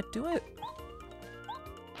Bombette do it?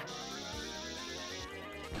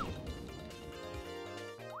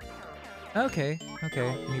 Okay,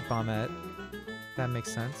 we need Bombette. That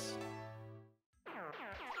makes sense.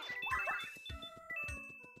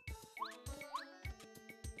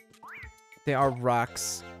 They are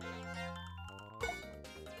rocks.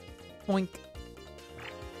 Boink.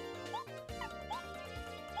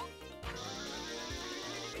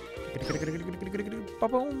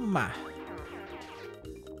 Ba-boom.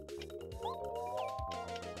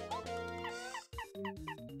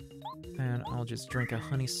 And I'll just drink a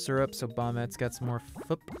honey syrup so Bombette's got some more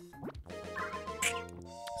foop.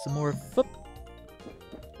 Some more foop.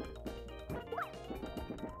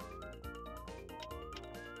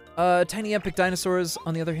 Tiny Epic Dinosaurs,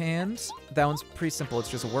 on the other hand, that one's pretty simple. It's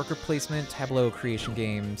just a worker placement tableau creation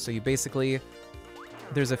game. So you basically,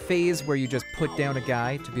 there's a phase where you just put down a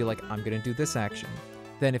guy to be like, I'm gonna do this action.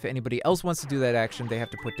 Then if anybody else wants to do that action, they have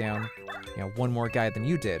to put down, you know, one more guy than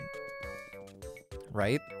you did.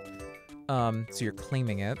 Right? So you're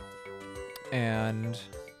claiming it. And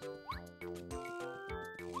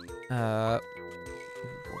what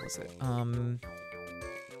was it?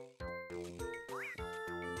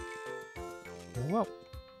 Whoa.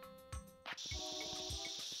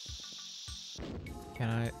 Can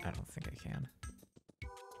I? I don't think I can.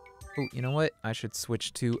 Oh, you know what? I should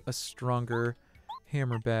switch to a stronger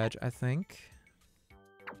hammer badge, I think.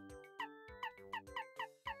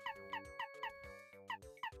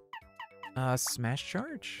 Smash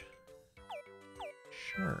charge?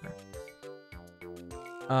 Sure.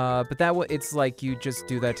 But it's like you just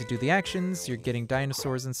do that to do the actions. You're getting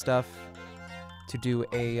dinosaurs and stuff to do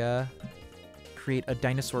a, create a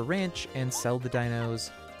dinosaur ranch and sell the dinos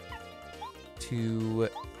to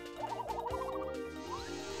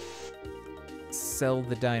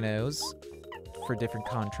for different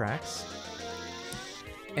contracts.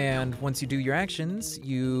 And once you do your actions,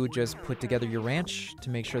 you just put together your ranch to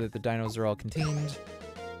make sure that the dinos are all contained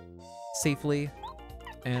safely.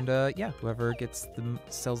 And yeah, whoever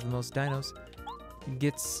sells the most dinos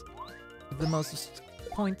gets the most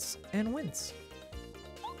points and wins.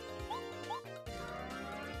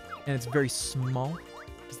 And it's very small,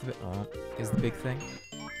 is the big thing.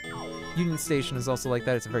 Union Station is also like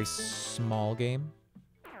that. It's a very small game.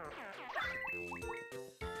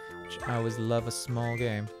 Which I always love a small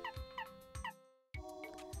game.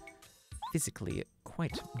 Physically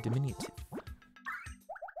quite diminutive.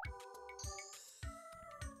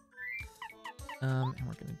 And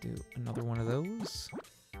we're gonna do another one of those.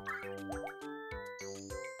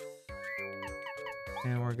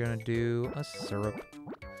 And we're gonna do a syrup.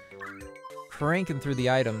 Cranking through the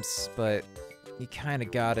items, but you kind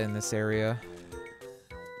of got it in this area.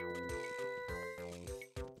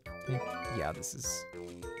 Yeah, this is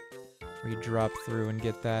where you drop through and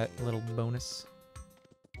get that little bonus.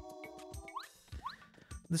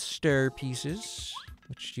 The star pieces,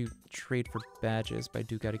 which you trade for badges, but I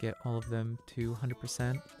do got to get all of them to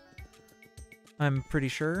 100%. I'm pretty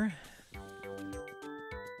sure.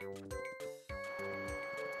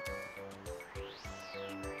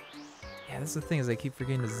 Yeah, that's the thing, is I keep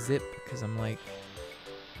forgetting to zip because I'm like,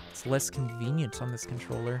 it's less convenient on this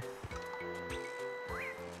controller.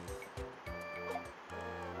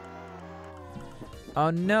 Oh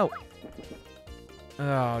no!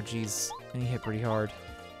 Oh jeez, and he hit pretty hard.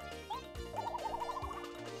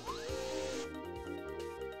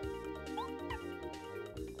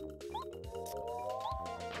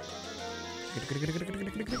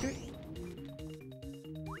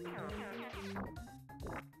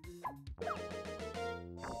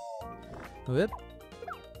 Whoop.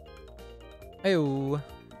 Ayo.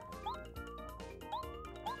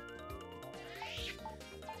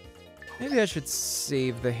 Maybe I should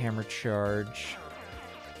save the hammer charge.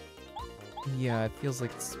 Yeah, it feels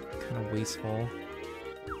like it's kind of wasteful.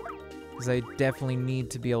 Because I definitely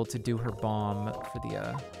need to be able to do her bomb for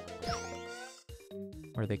the,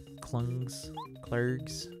 what are they? Clungs?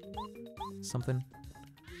 Clergs? Something?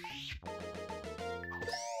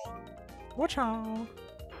 Watch out!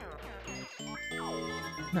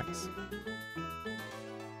 Nice.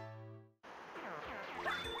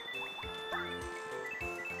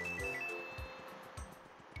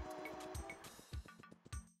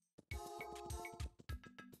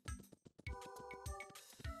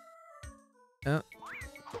 Oh.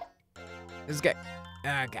 This guy.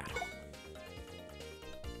 Ah, got him.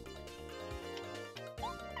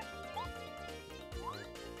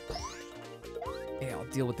 Yeah, I'll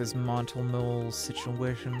deal with this Montel Mole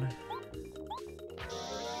situation.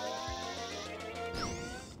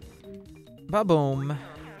 Ba-boom.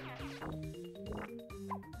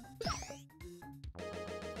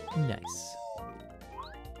 Nice.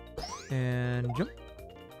 And jump.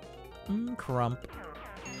 Crump.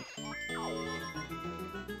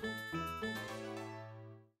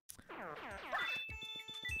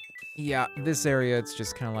 Yeah, this area, it's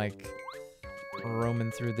just kind of like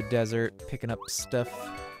roaming through the desert, picking up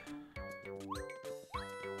stuff.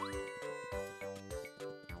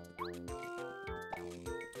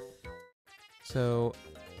 So,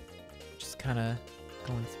 just kind of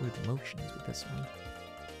going through the motions with this one.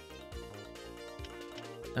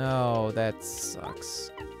 Oh, that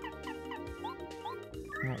sucks.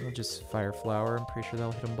 Well, we'll just fire flower. I'm pretty sure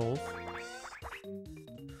that'll hit them both.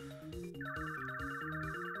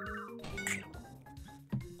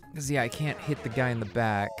 Because, yeah, I can't hit the guy in the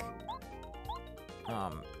back.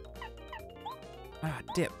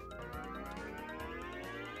 Dip.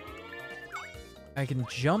 I can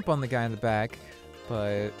jump on the guy in the back,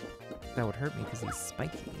 but that would hurt me because he's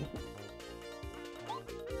spiky.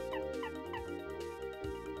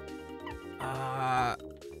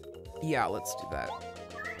 Yeah, let's do that.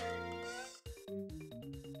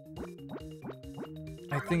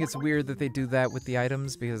 I think it's weird that they do that with the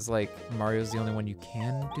items because, like, Mario's the only one you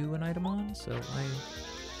can do an item on, so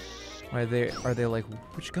why are they like,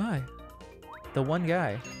 which guy? The one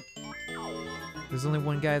guy. There's only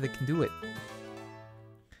one guy that can do it.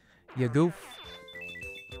 You goof.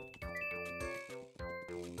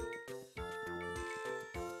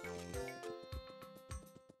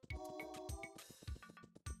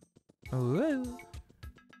 Oh,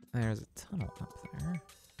 there's a tunnel up there.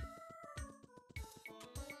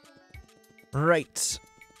 Right.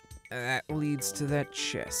 That leads to that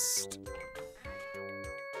chest.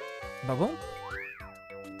 Bubble.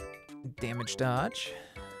 Damage dodge.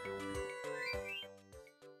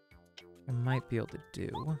 I might be able to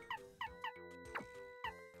do.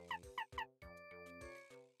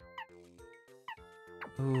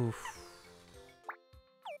 Oof.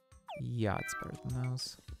 Yeah, it's better than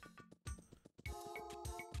those.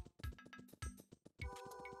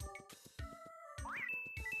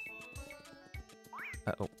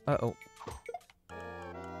 Uh-oh, uh-oh.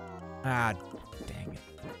 Ah, dang it.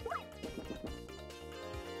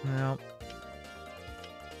 No.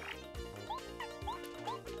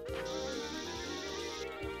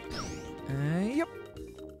 Yep.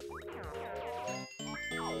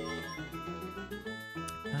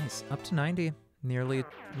 Nice, up to 90. Nearly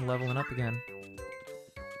leveling up again.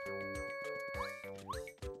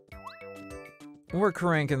 We're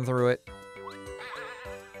cranking through it.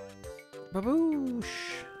 Baboosh.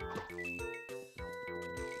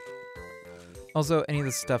 Also, any of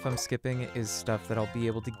the stuff I'm skipping is stuff that I'll be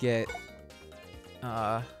able to get,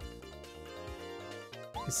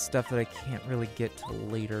 is stuff that I can't really get till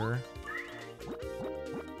later.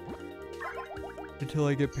 Until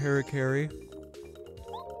I get Paracarry.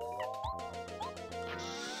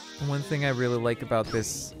 One thing I really like about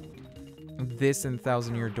this and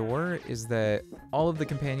Thousand Year Door is that all of the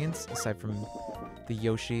companions, aside from the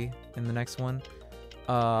Yoshi in the next one,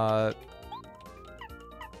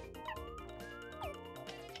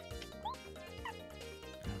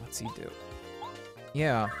 what's he do?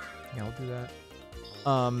 Yeah, I'll do that.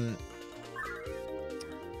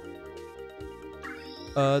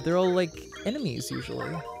 They're all like enemies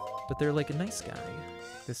usually, but they're like a nice guy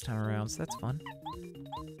this time around, so that's fun.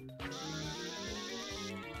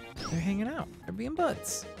 They're hanging out. They're being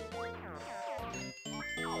buds.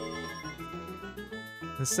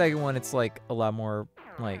 The second one, it's like a lot more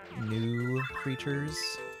like new creatures.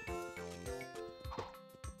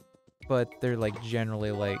 But they're like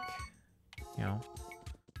generally like, you know,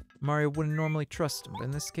 Mario wouldn't normally trust him, but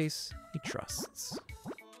in this case, he trusts.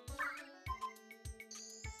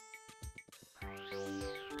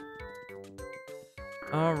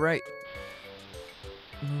 All right.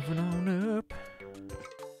 Moving on up.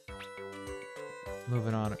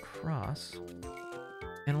 Moving on across.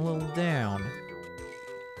 And a little down.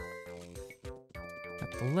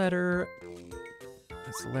 Got the letter.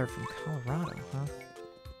 That's a letter from Colorado, huh?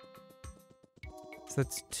 So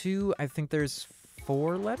that's 2. I think there's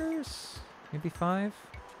 4 letters? Maybe 5?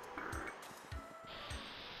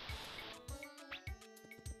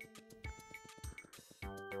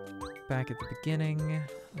 Back at the beginning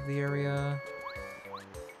of the area.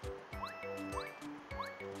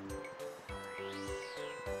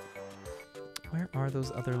 Where are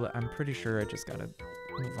those other I'm pretty sure I just gotta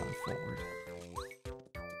move on forward.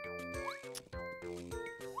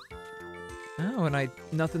 Oh, and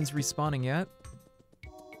nothing's respawning yet.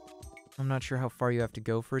 I'm not sure how far you have to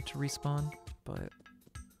go for it to respawn, but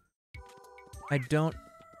I don't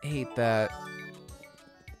hate that.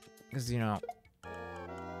 Because, you know,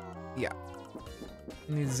 yeah.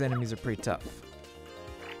 These enemies are pretty tough.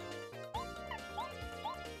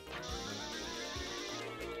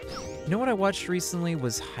 You know what I watched recently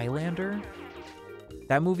was Highlander?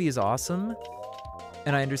 That movie is awesome,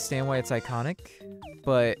 and I understand why it's iconic,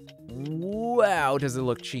 but wow, does it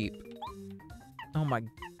look cheap. Oh my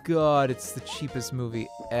god, it's the cheapest movie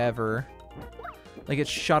ever. Like, it's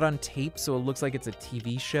shot on tape, so it looks like it's a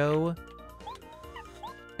TV show.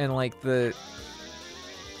 And like I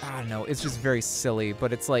don't know, it's just very silly,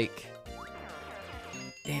 but it's like,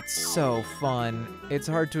 it's so fun. It's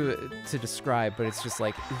hard to describe, but it's just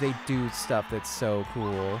like, they do stuff that's so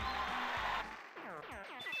cool.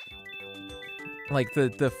 Like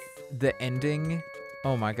the ending,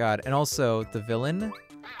 oh my god. And also the villain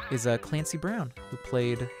is Clancy Brown, who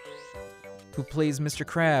plays Mr.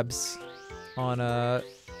 Krabs on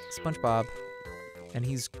SpongeBob. And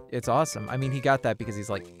it's awesome. I mean, he got that because he's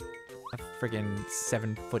like a friggin'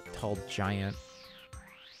 7-foot-tall giant.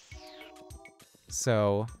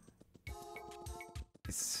 So,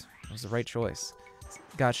 it was the right choice. It's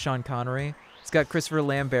got Sean Connery. It's got Christopher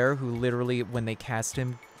Lambert, who literally, when they cast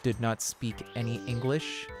him, did not speak any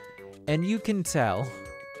English. And you can tell.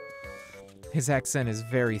 His accent is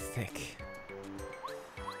very thick.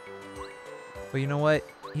 But you know what?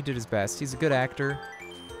 He did his best. He's a good actor,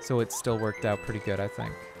 so it still worked out pretty good, I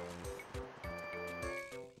think.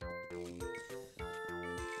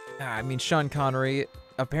 I mean, Sean Connery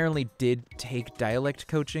apparently did take dialect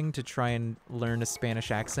coaching to try and learn a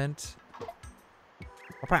Spanish accent.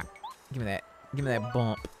 Give me that. Give me that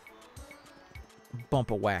bump.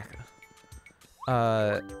 Bump a whack.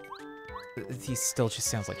 He still just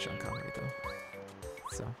sounds like Sean Connery, though.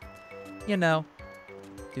 So, you know,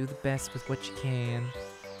 do the best with what you can.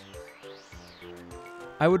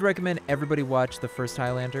 I would recommend everybody watch the first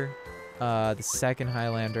Highlander. The second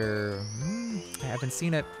Highlander, I haven't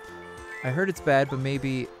seen it. I heard it's bad, but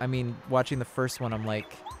maybe, I mean, watching the first one, I'm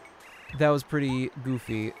like, that was pretty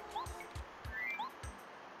goofy.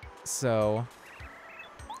 So,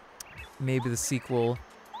 maybe the sequel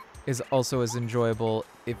is also as enjoyable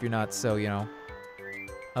if you're not so, you know,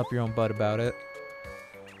 up your own butt about it.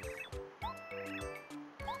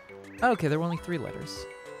 Okay, there were only 3 letters.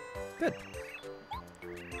 Good.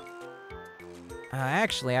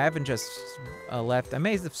 Actually, I haven't just left. I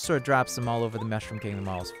may have sort of dropped some all over the Mushroom Kingdom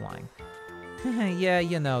while I was flying. Yeah,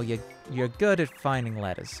 you know, you're good at finding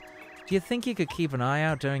letters. Do you think you could keep an eye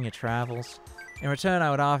out during your travels? In return,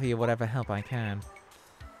 I would offer you whatever help I can.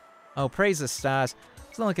 Oh, praise the stars. I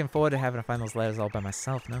was not looking forward to having to find those letters all by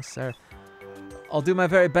myself. No, sir. I'll do my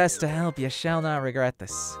very best to help. You shall not regret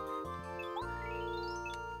this.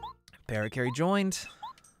 Barricade joined.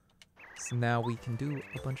 So now we can do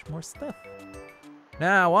a bunch more stuff.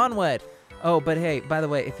 Now, onward! Oh, but hey, by the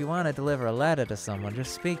way, if you want to deliver a letter to someone,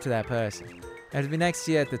 just speak to that person. I have to be next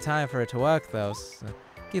to you at the time for it to work, though, so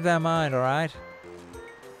keep that in mind, alright?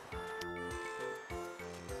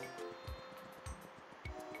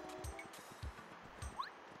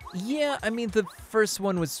 Yeah, I mean, the first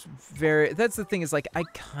one was very... That's the thing, is, like, I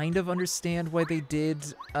kind of understand why they did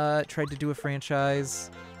try to do a franchise.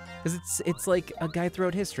 Because it's like a guy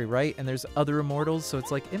throughout history, right? And there's other immortals, so it's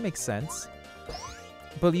like, it makes sense.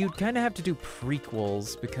 But you'd kind of have to do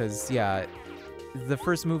prequels because, yeah, the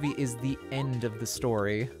first movie is the end of the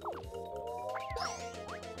story.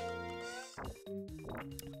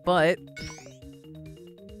 But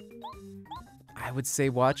I would say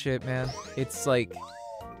watch it, man. It's like,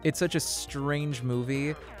 it's such a strange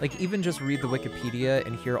movie. Like, even just read the Wikipedia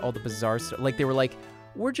and hear all the bizarre stuff. Like, they were like,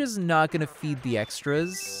 we're just not gonna feed the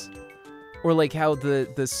extras. Or like how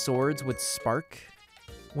the swords would spark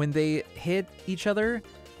when they hit each other,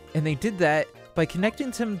 and they did that by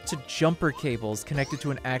connecting them to jumper cables connected to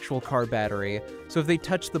an actual car battery. So if they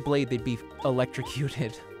touched the blade, they'd be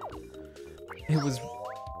electrocuted. It was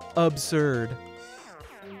absurd.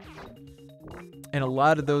 And a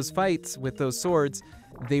lot of those fights with those swords,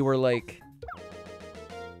 they were like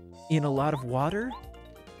in a lot of water.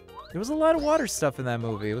 There was a lot of water stuff in that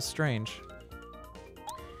movie. It was strange.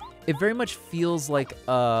 It very much feels like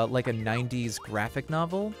a 90s graphic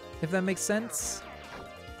novel, if that makes sense.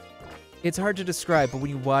 It's hard to describe, but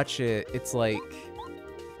when you watch it, it's like...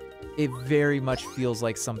 It very much feels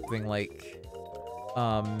like something like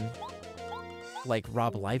Rob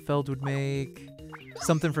Liefeld would make.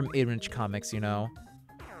 Something from Image Comics, you know?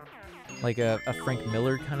 Like a Frank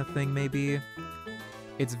Miller kind of thing, maybe.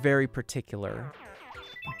 It's very particular.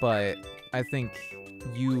 But I think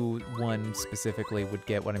you, one specifically, would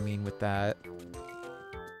get what I mean with that.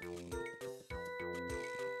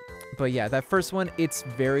 But yeah, that first one, it's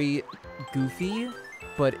very goofy,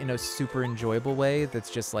 but in a super enjoyable way that's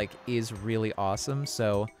just like, is really awesome.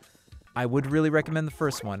 So I would really recommend the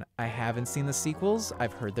first one. I haven't seen the sequels.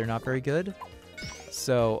 I've heard they're not very good.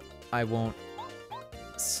 So I won't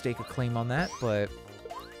stake a claim on that, but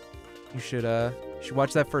you should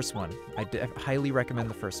watch that first one. I highly recommend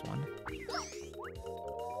the first one.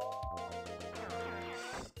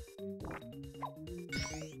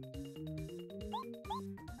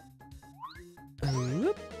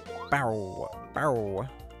 Bow, bow.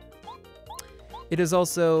 It is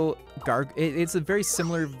also it's a very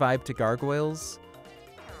similar vibe to Gargoyles,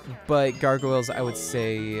 but Gargoyles, I would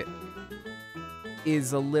say,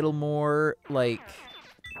 is a little more like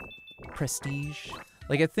prestige.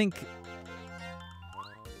 Like, I think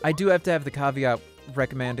I do have to have the caveat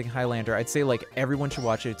recommending Highlander. I'd say like everyone should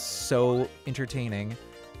watch it. It's so entertaining,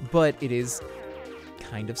 but it is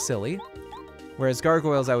kind of silly. Whereas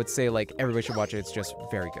Gargoyles, I would say, like, everybody should watch it. It's just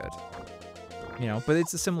very good. You know, but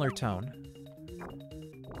it's a similar tone.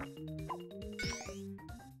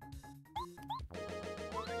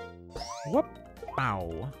 Whoop!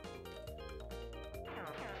 Bow.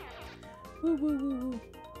 Woo, woo, woo, woo.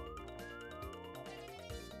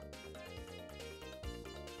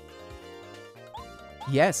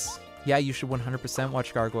 Yes. Yeah, you should 100%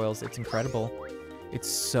 watch Gargoyles. It's incredible. It's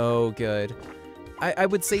so good. I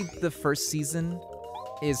would say the first season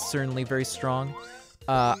is certainly very strong.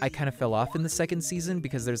 I kind of fell off in the second season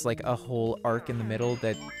because there's like a whole arc in the middle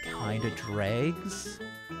that kind of drags.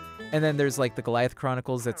 And then there's like the Goliath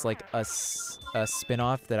Chronicles that's like a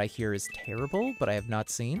spin-off that I hear is terrible, but I have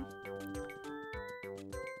not seen.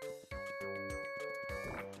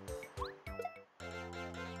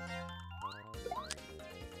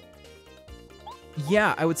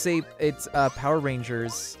 Yeah, I would say it's Power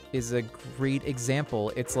Rangers is a great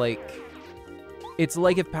example. It's like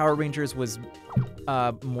if Power Rangers was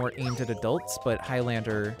more aimed at adults, but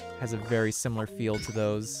Highlander has a very similar feel to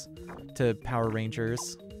those. to Power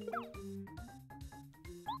Rangers.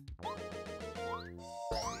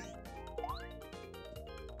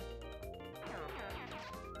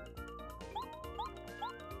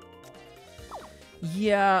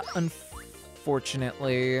 Yeah,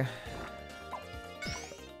 unfortunately.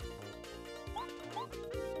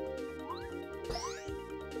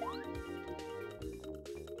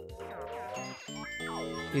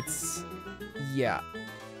 It's... yeah.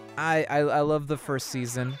 I love the first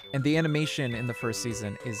season, and the animation in the first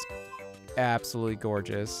season is absolutely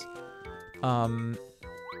gorgeous. The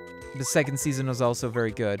second season was also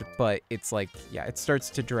very good, but it's like, yeah, it starts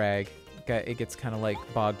to drag. It gets kind of like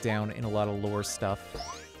bogged down in a lot of lore stuff.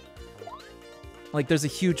 Like, there's a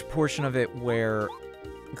huge portion of it where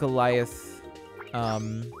Goliath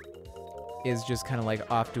is just kind of like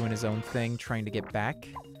off doing his own thing, trying to get back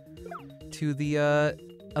to the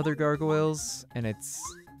other gargoyles, and it's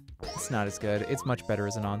not as good. It's much better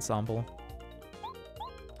as an ensemble.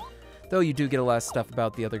 Though you do get a lot of stuff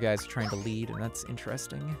about the other guys trying to lead, and that's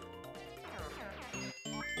interesting.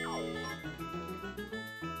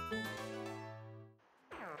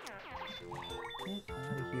 Get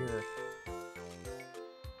out of here.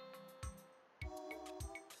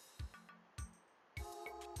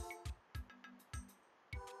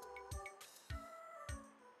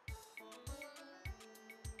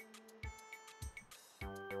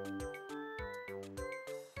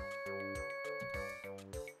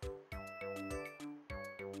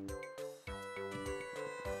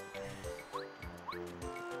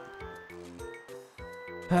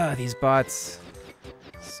 Ah, these bots.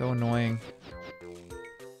 So annoying.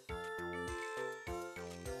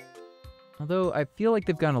 Although, I feel like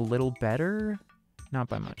they've gotten a little better. Not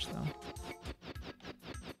by much, though.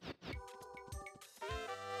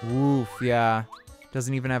 Oof, yeah.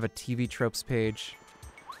 Doesn't even have a TV tropes page.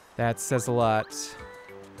 That says a lot.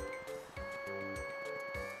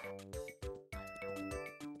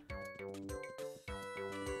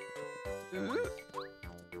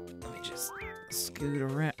 Let me just scoot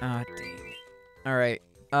around. Ah, dang it. Alright.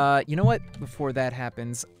 You know what? Before that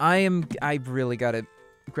happens, I really gotta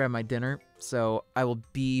grab my dinner, so I will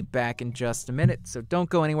be back in just a minute. So don't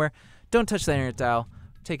go anywhere. Don't touch that internet dial.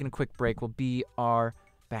 Taking a quick break. We'll be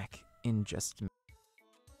back in just a minute.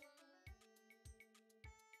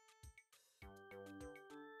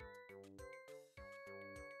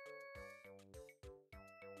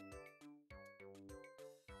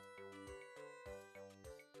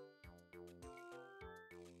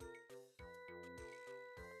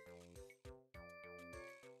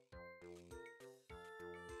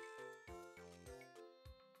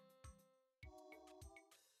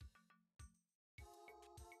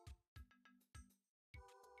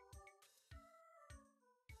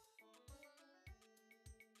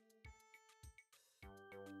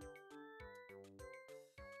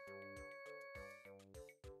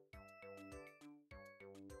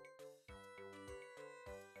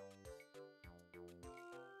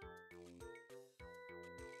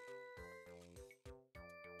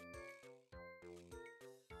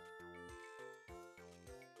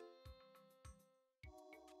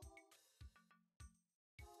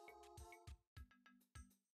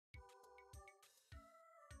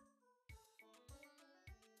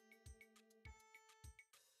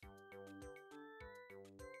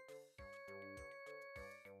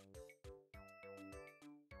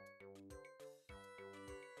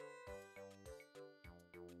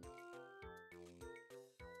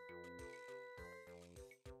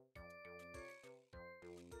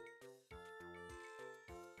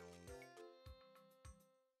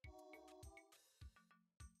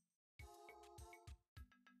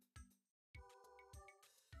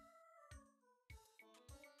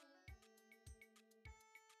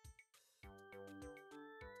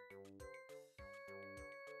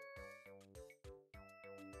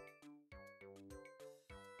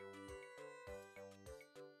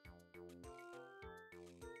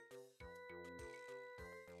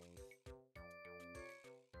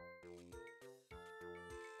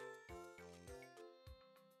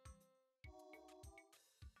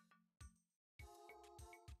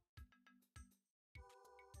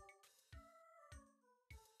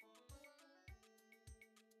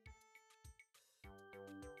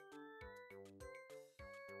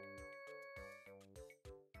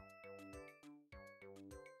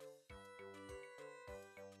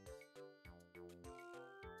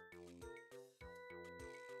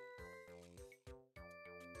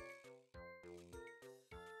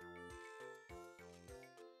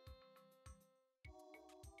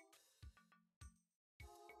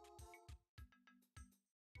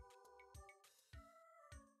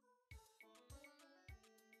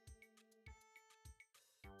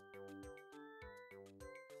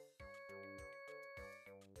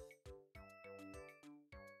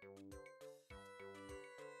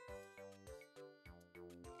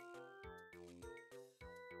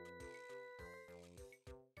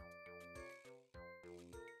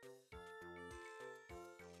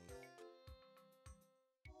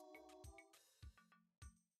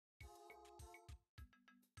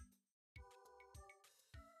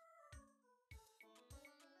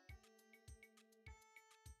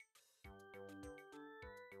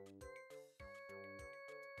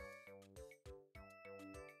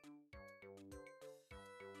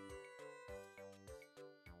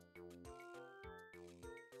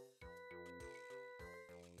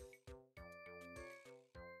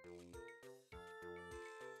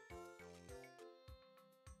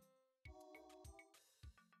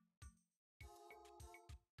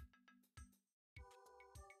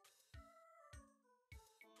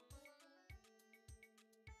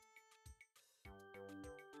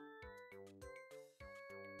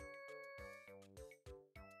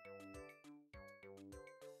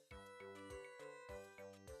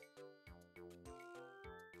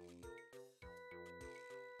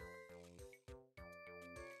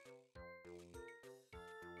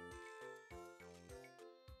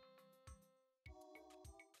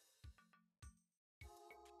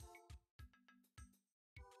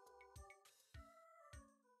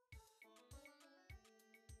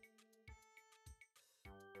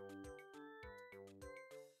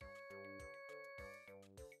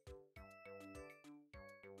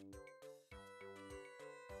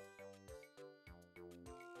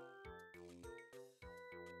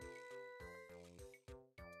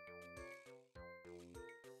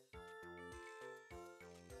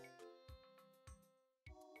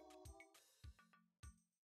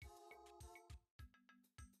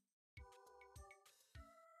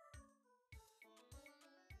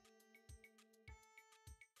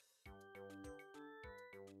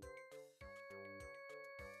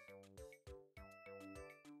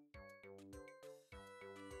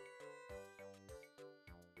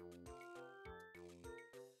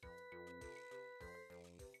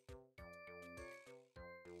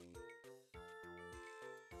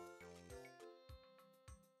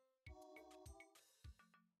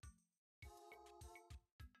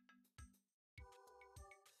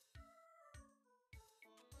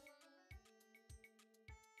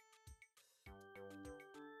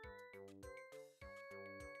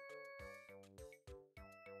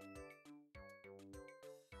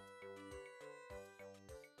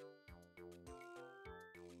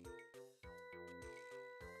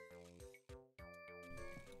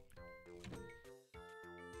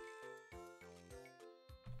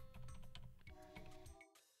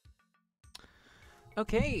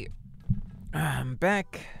 Okay, I'm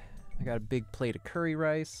back. I got a big plate of curry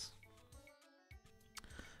rice.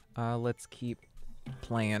 Let's keep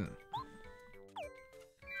playing.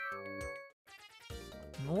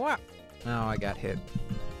 What? Oh, I got hit.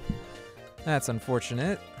 That's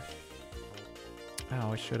unfortunate.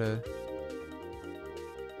 Oh, I should have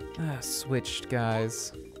switched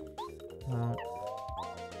guys. Well,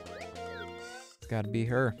 it's gotta be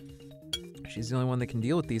her. She's the only one that can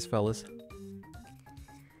deal with these fellas.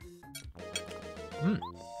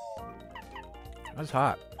 That's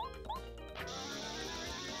hot.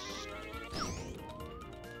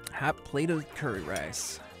 Hot plate of curry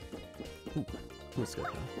rice. Ooh, it's good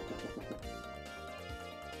though.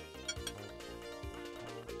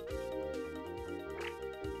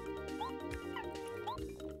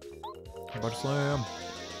 Butter slam.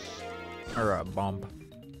 Or a bomb.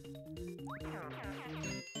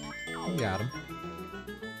 Got him.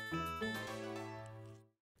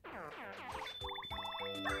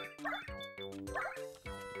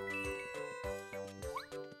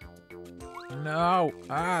 No!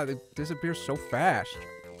 Ah, they disappear so fast.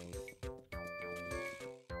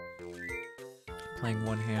 Playing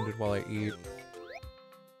one-handed while I eat.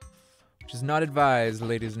 Which is not advised,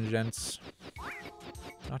 ladies and gents.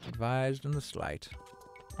 Not advised in the slight.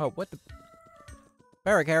 Oh, what the...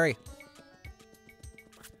 Barrack Harry!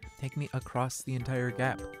 Take me across the entire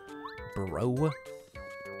gap, bro.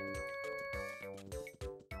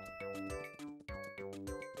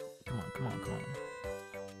 Come on, come on, come on.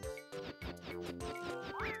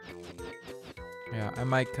 Yeah, I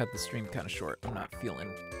might cut the stream kind of short. I'm not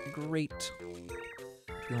feeling great.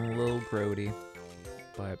 Feeling a little grody,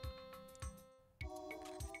 but...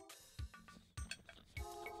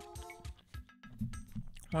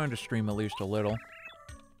 wanted to stream at least a little.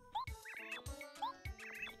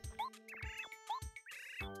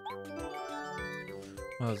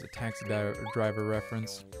 Well, that was a taxi driver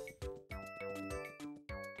reference.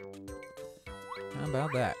 How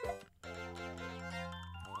about that?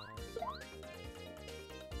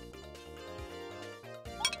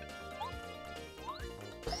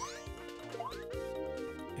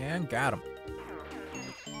 And got him.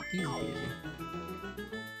 Easy peasy.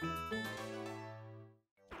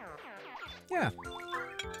 Yeah.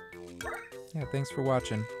 Yeah, thanks for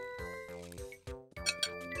watching.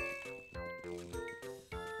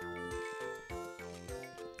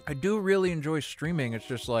 I do really enjoy streaming. It's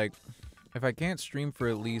just like, if I can't stream for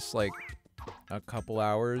at least like a couple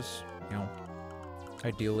hours, you know,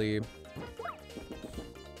 ideally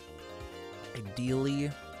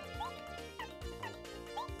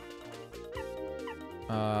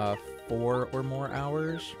 4 or more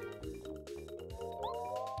hours,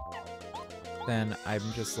 then I'm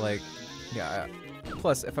just like, yeah.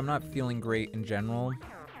 Plus, if I'm not feeling great in general,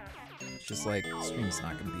 it's just like, stream's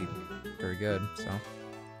not gonna be very good, so.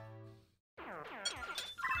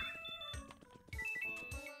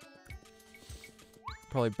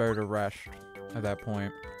 Probably better to rest at that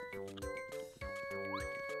point.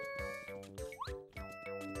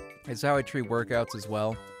 It's how I treat workouts as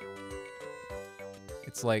well.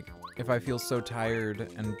 It's like, if I feel so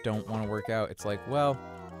tired and don't want to work out, it's like, well,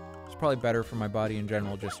 it's probably better for my body in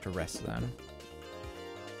general just to rest then.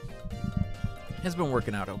 It's been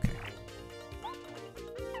working out okay.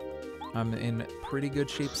 I'm in pretty good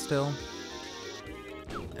shape still.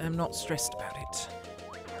 I'm not stressed about it.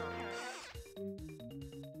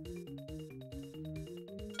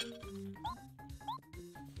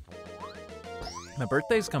 My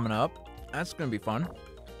birthday's coming up. That's gonna be fun.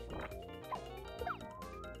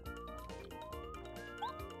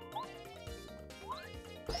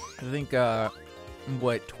 I think,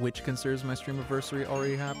 what Twitch considers my streamiversary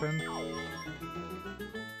already happened.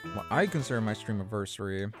 Well, I consider my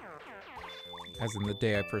streamiversary, as in the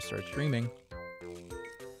day I first started streaming.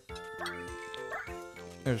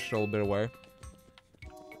 It's still a bit away,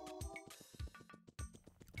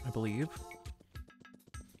 I believe.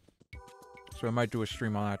 So I might do a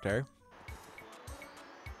stream on that day.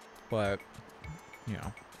 But, you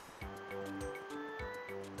know.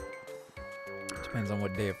 Depends on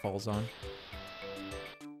what day it falls on.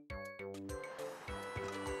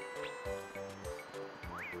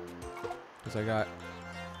 Because I got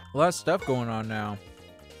a lot of stuff going on now.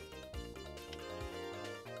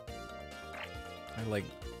 I like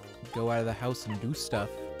go out of the house and do stuff.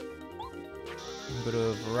 Go to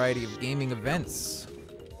a variety of gaming events.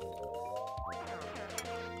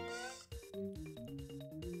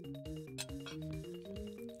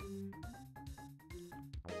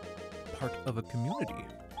 Part of a community.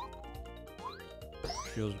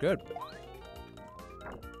 Feels good.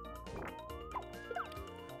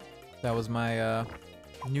 That was my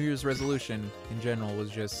New Year's resolution in general was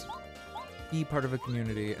just be part of a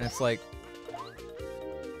community. And it's like,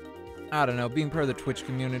 I don't know, being part of the Twitch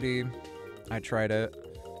community, I tried it.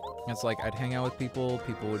 It's like I'd hang out with people,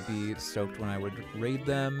 people would be stoked when I would raid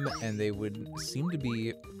them, and they would seem to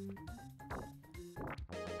be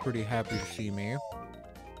pretty happy to see me.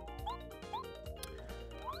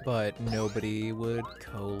 But nobody would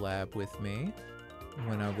collab with me.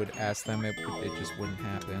 When I would ask them, it just wouldn't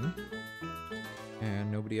happen.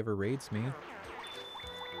 And nobody ever raids me.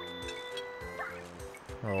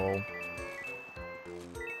 Oh.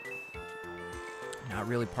 Not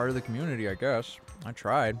really part of the community, I guess. I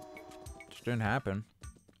tried. Just didn't happen.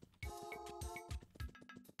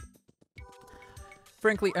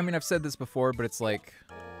 Frankly, I mean, I've said this before, but it's like,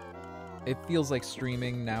 it feels like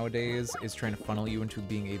streaming nowadays is trying to funnel you into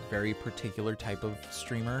being a very particular type of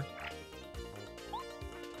streamer.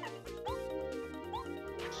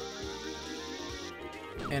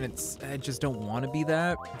 And I just don't want to be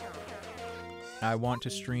that. I want to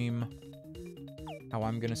stream how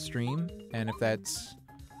I'm gonna stream, and if that's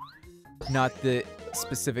not the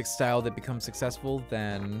specific style that becomes successful,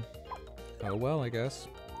 then oh well, I guess.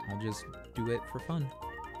 I'll just do it for fun.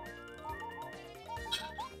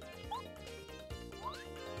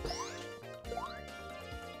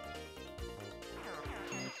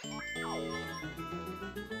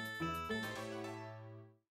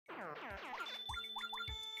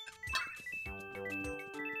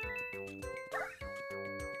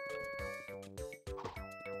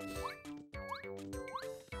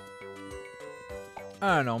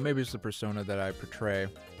 I don't know, maybe it's the persona that I portray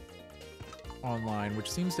online, which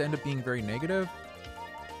seems to end up being very negative.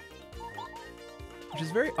 Which is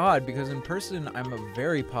very odd, because in person, I'm a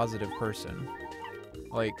very positive person.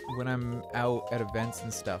 Like, when I'm out at events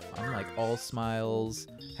and stuff, I'm like all smiles,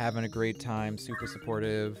 having a great time, super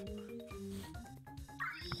supportive,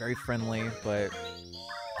 very friendly, but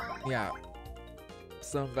yeah,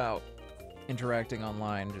 something about interacting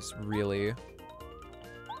online just really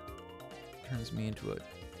turns me into a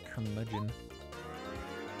curmudgeon.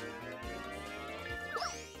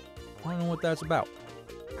 I don't know what that's about.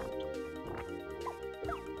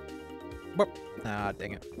 Whoop. Ah,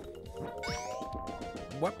 dang it.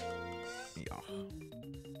 Whoop. Yeah.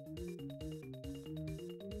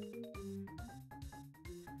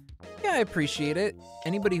 Yeah, I appreciate it.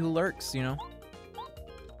 Anybody who lurks, you know.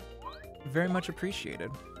 Very much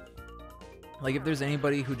appreciated. Like, if there's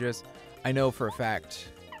anybody who just... I know for a fact...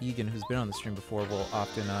 Egan, who's been on the stream before, will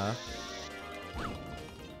often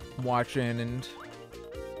watch in and,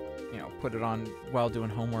 you know, put it on while doing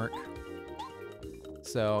homework.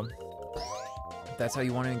 So, if that's how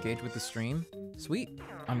you want to engage with the stream, sweet.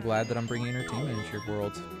 I'm glad that I'm bringing entertainment into your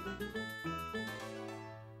world.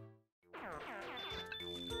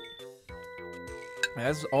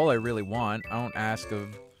 That's all I really want. I don't ask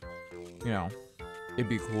of, you know, it'd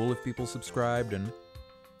be cool if people subscribed and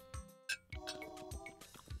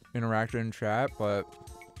interacted in chat, but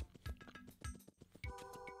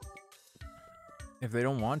if they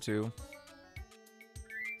don't want to,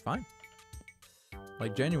 fine.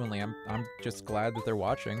 Like, genuinely, I'm just glad that they're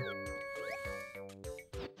watching.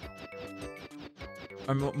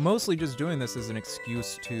 I'm mostly just doing this as an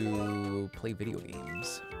excuse to play video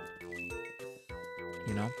games.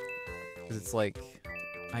 You know? Because it's like,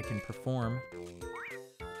 I can perform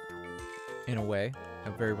in a way,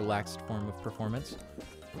 a very relaxed form of performance.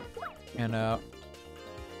 And,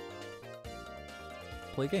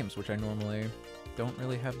 play games, which I normally don't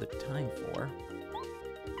really have the time for.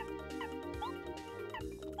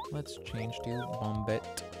 Let's change to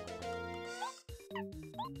Bombet.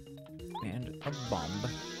 And a bomb.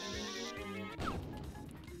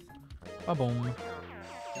 Ba-boom.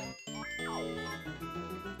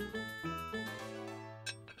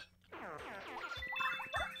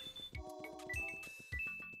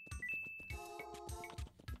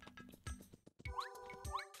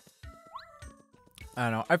 I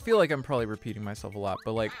don't know, I feel like I'm probably repeating myself a lot,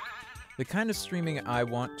 but like, the kind of streaming I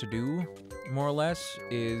want to do, more or less,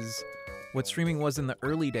 is what streaming was in the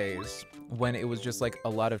early days, when it was just like a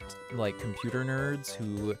lot of like computer nerds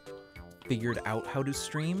who figured out how to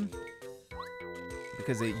stream,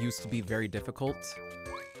 because it used to be very difficult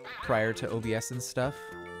prior to OBS and stuff,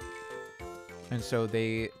 and so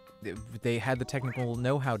they had the technical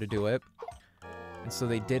know-how to do it, and so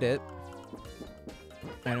they did it.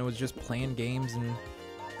 And it was just playing games and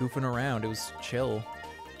goofing around. It was chill.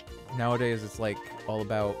 Nowadays, it's like all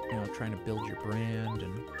about, you know, trying to build your brand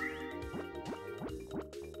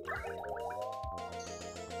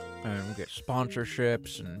and get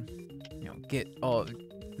sponsorships and, you know, get all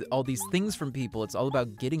these things from people. It's all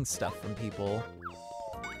about getting stuff from people.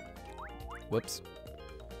 Whoops.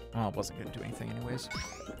 Oh, it wasn't gonna do anything anyways.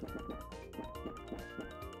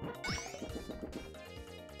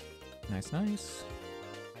 Nice, nice.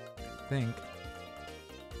 I think.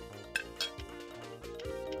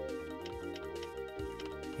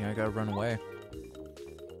 Yeah, I gotta run away.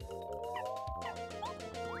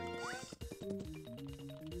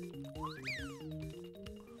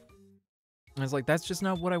 I was like, that's just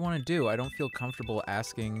not what I want to do. I don't feel comfortable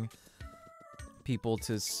asking people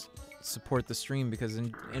to support the stream because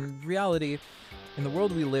in reality, in the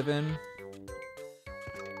world we live in,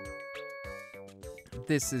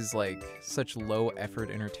 this is like such low effort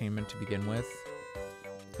entertainment to begin with.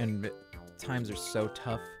 And times are so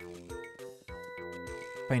tough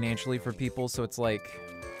financially for people, so it's like,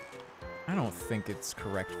 I don't think it's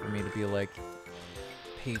correct for me to be like,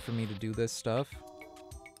 pay for me to do this stuff.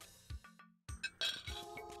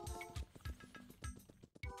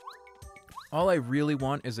 All I really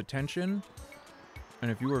want is attention,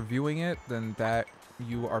 and if you are viewing it, then that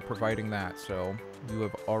you are providing that, so you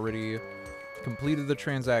have already completed the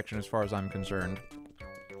transaction as far as I'm concerned.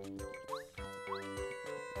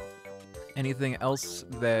 Anything else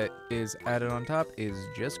that is added on top is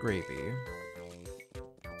just gravy.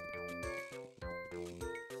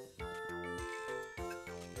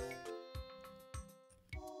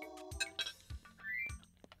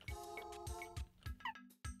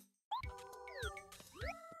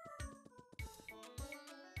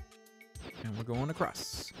 And we're going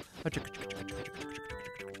across.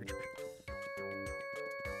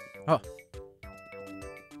 Oh.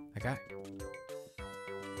 That guy.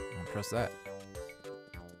 I don't trust that.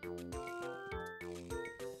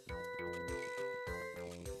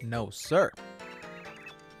 No, sir.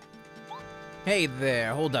 Hey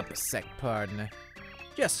there, hold up a sec, partner.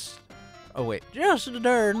 Oh wait. Just a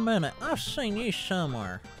darn minute. I've seen you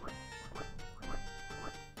somewhere.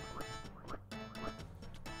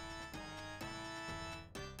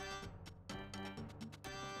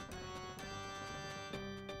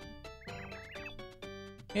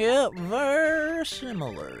 Yep, very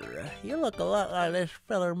similar. You look a lot like this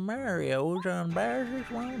feller Mario's on Bowser's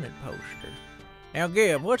wanted poster. Now,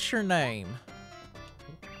 Gib, what's your name?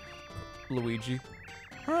 Luigi.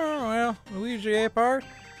 Oh, well, Luigi, eh, part?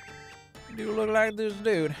 You do look like this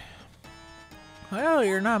dude. Well,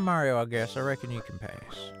 you're not Mario, I guess. I reckon you can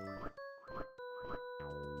pass.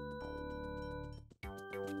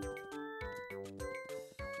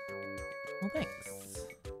 Well, thanks.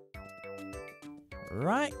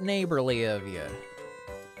 Right neighborly of you.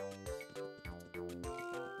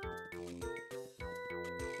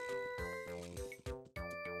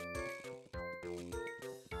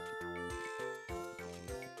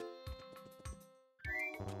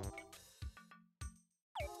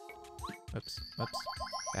 Oops, oops.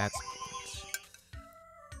 That's...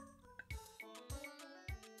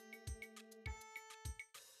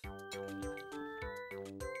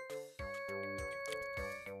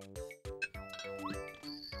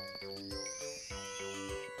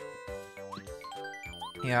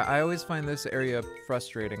 Yeah, I always find this area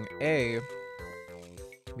frustrating. A,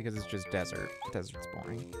 because it's just desert. Desert's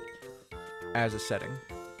boring. As a setting.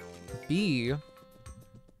 B,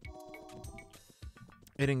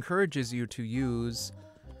 it encourages you to use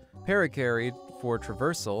Paracarry for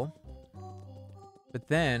traversal, but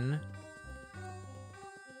then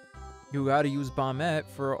you gotta use Bombette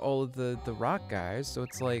for all of the rock guys, so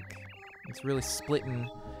it's like, it's really splitting.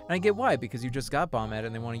 And I get why, because you just got Bombette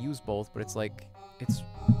and they want to use both, but it's like, it's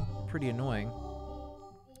pretty annoying.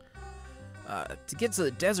 To get to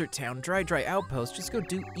the desert town, Dry Outpost, just go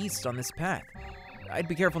due east on this path. I'd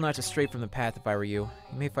be careful not to stray from the path if I were you.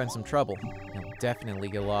 You may find some trouble. You'll definitely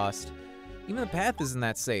get lost. Even the path isn't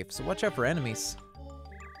that safe, so watch out for enemies.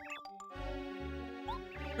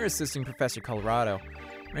 We're assisting Professor Colorado.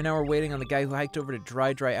 Right now we're waiting on the guy who hiked over to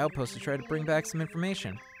Dry Outpost to try to bring back some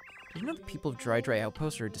information. Did you know the people of Dry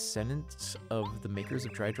Outpost are descendants of the makers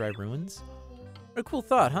of Dry Ruins? What a cool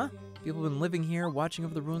thought, huh? People have been living here, watching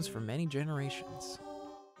over the ruins for many generations.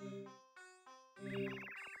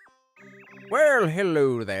 Well,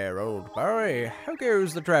 hello there, old boy. How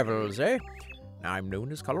goes the travels, eh? I'm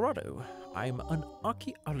known as Colorado. I'm an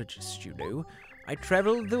archaeologist, you know. I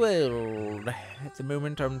travel the world. At the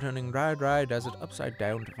moment, I'm turning Dry Desert upside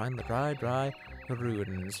down to find the Dry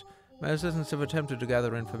ruins. My assistants have attempted to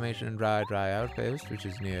gather information in Dry Outpost, which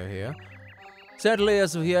is near here. Sadly,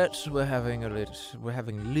 as of yet, we're having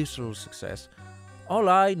little success. All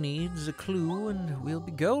I need is a clue, and we'll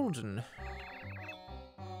be golden.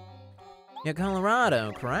 You're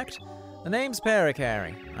Colorado, correct? The name's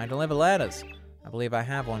Paracarry. I deliver letters. I believe I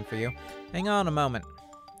have one for you. Hang on a moment.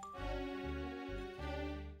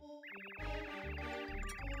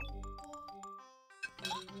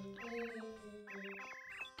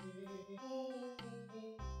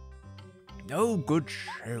 Oh, good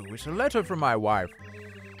show. It's a letter from my wife.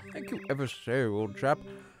 Thank you ever so, old chap.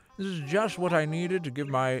 This is just what I needed to give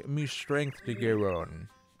me strength to go on.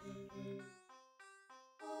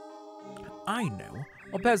 I know.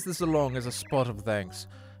 I'll pass this along as a spot of thanks.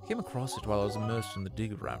 I came across it while I was immersed in the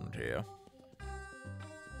dig around here.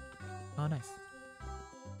 Oh, nice.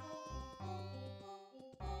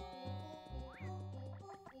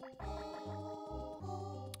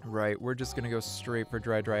 Right, we're just gonna go straight for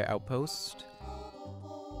Dry Outpost.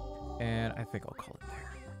 And I think I'll call it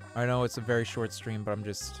there. I know it's a very short stream, but I'm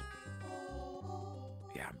just...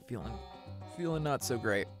 yeah, I'm feeling not so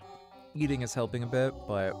great. Eating is helping a bit,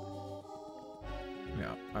 but...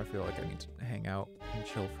 yeah, I feel like I need to hang out and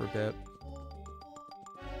chill for a bit.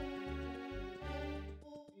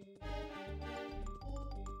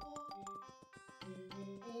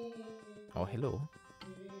 Oh, hello.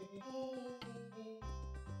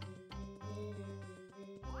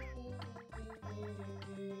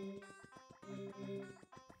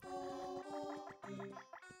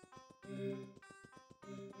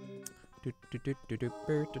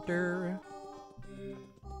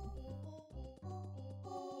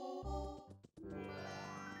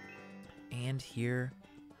 And here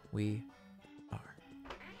we are.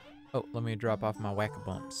 Oh, let me drop off my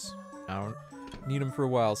whack-a-bumps. I don't need them for a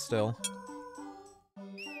while still.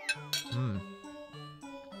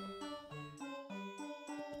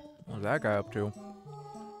 What's that guy up to?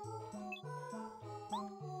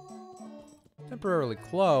 Temporarily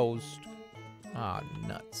closed. Ah,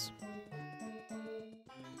 nuts.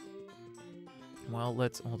 Well,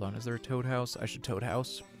 let's... hold on, is there a toad house? I should toad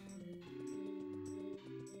house.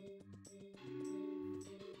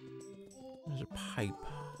 There's a pipe.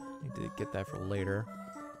 Need to get that for later.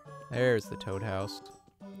 There's the toad house.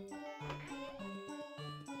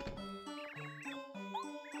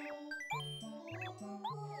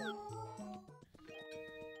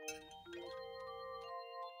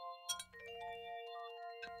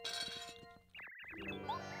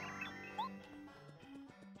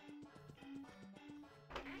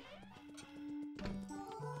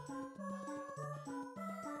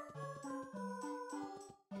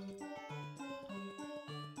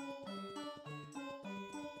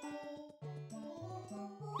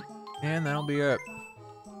 And that'll be it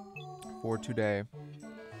for today.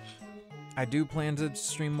 I do plan to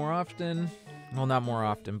stream more often. Well, not more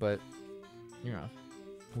often, but, you know,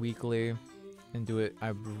 weekly. And do it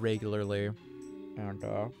regularly. And,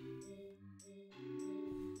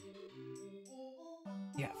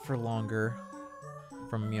 yeah, for longer.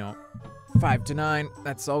 From, 5 to 9.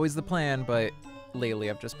 That's always the plan, but lately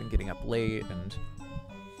I've just been getting up late and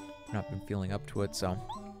not been feeling up to it, so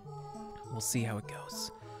we'll see how it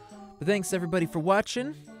goes. But thanks everybody for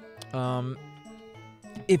watching.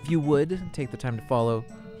 If you would, take the time to follow,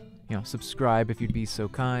 subscribe if you'd be so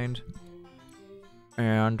kind.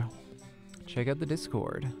 And check out the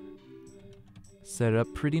Discord. Set it up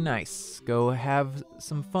pretty nice. Go have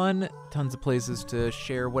some fun. Tons of places to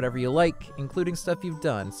share whatever you like, including stuff you've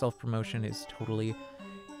done. Self-promotion is totally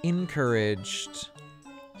encouraged.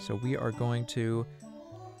 So we are going to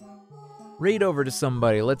raid over to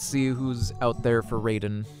somebody. Let's see who's out there for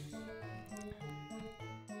raiding.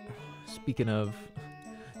 Speaking of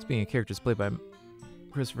characters played by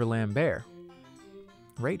Christopher Lambert,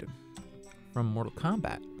 Raiden from Mortal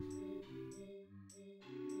Kombat.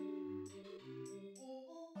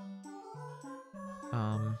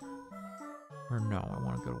 Or no, I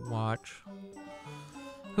want to go to watch.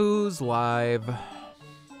 Who's live?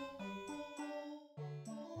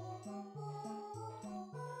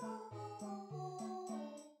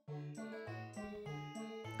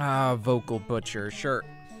 Vocal Butcher, sure.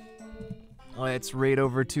 Let's raid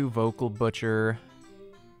over to Vocal Butcher.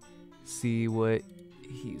 See what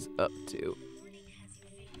he's up to.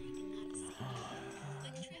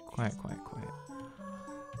 Quiet.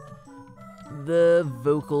 The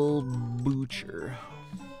Vocal Butcher.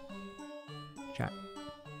 Chat.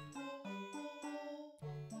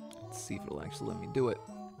 Let's see if it'll actually let me do it.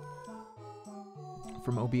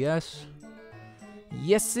 From OBS.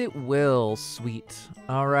 Yes, it will. Sweet.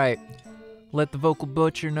 All right. Let the Vocal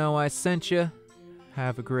Butcher know I sent you.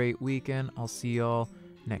 Have a great weekend. I'll see y'all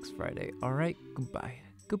next Friday. All right. Goodbye.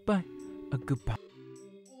 Goodbye. Goodbye.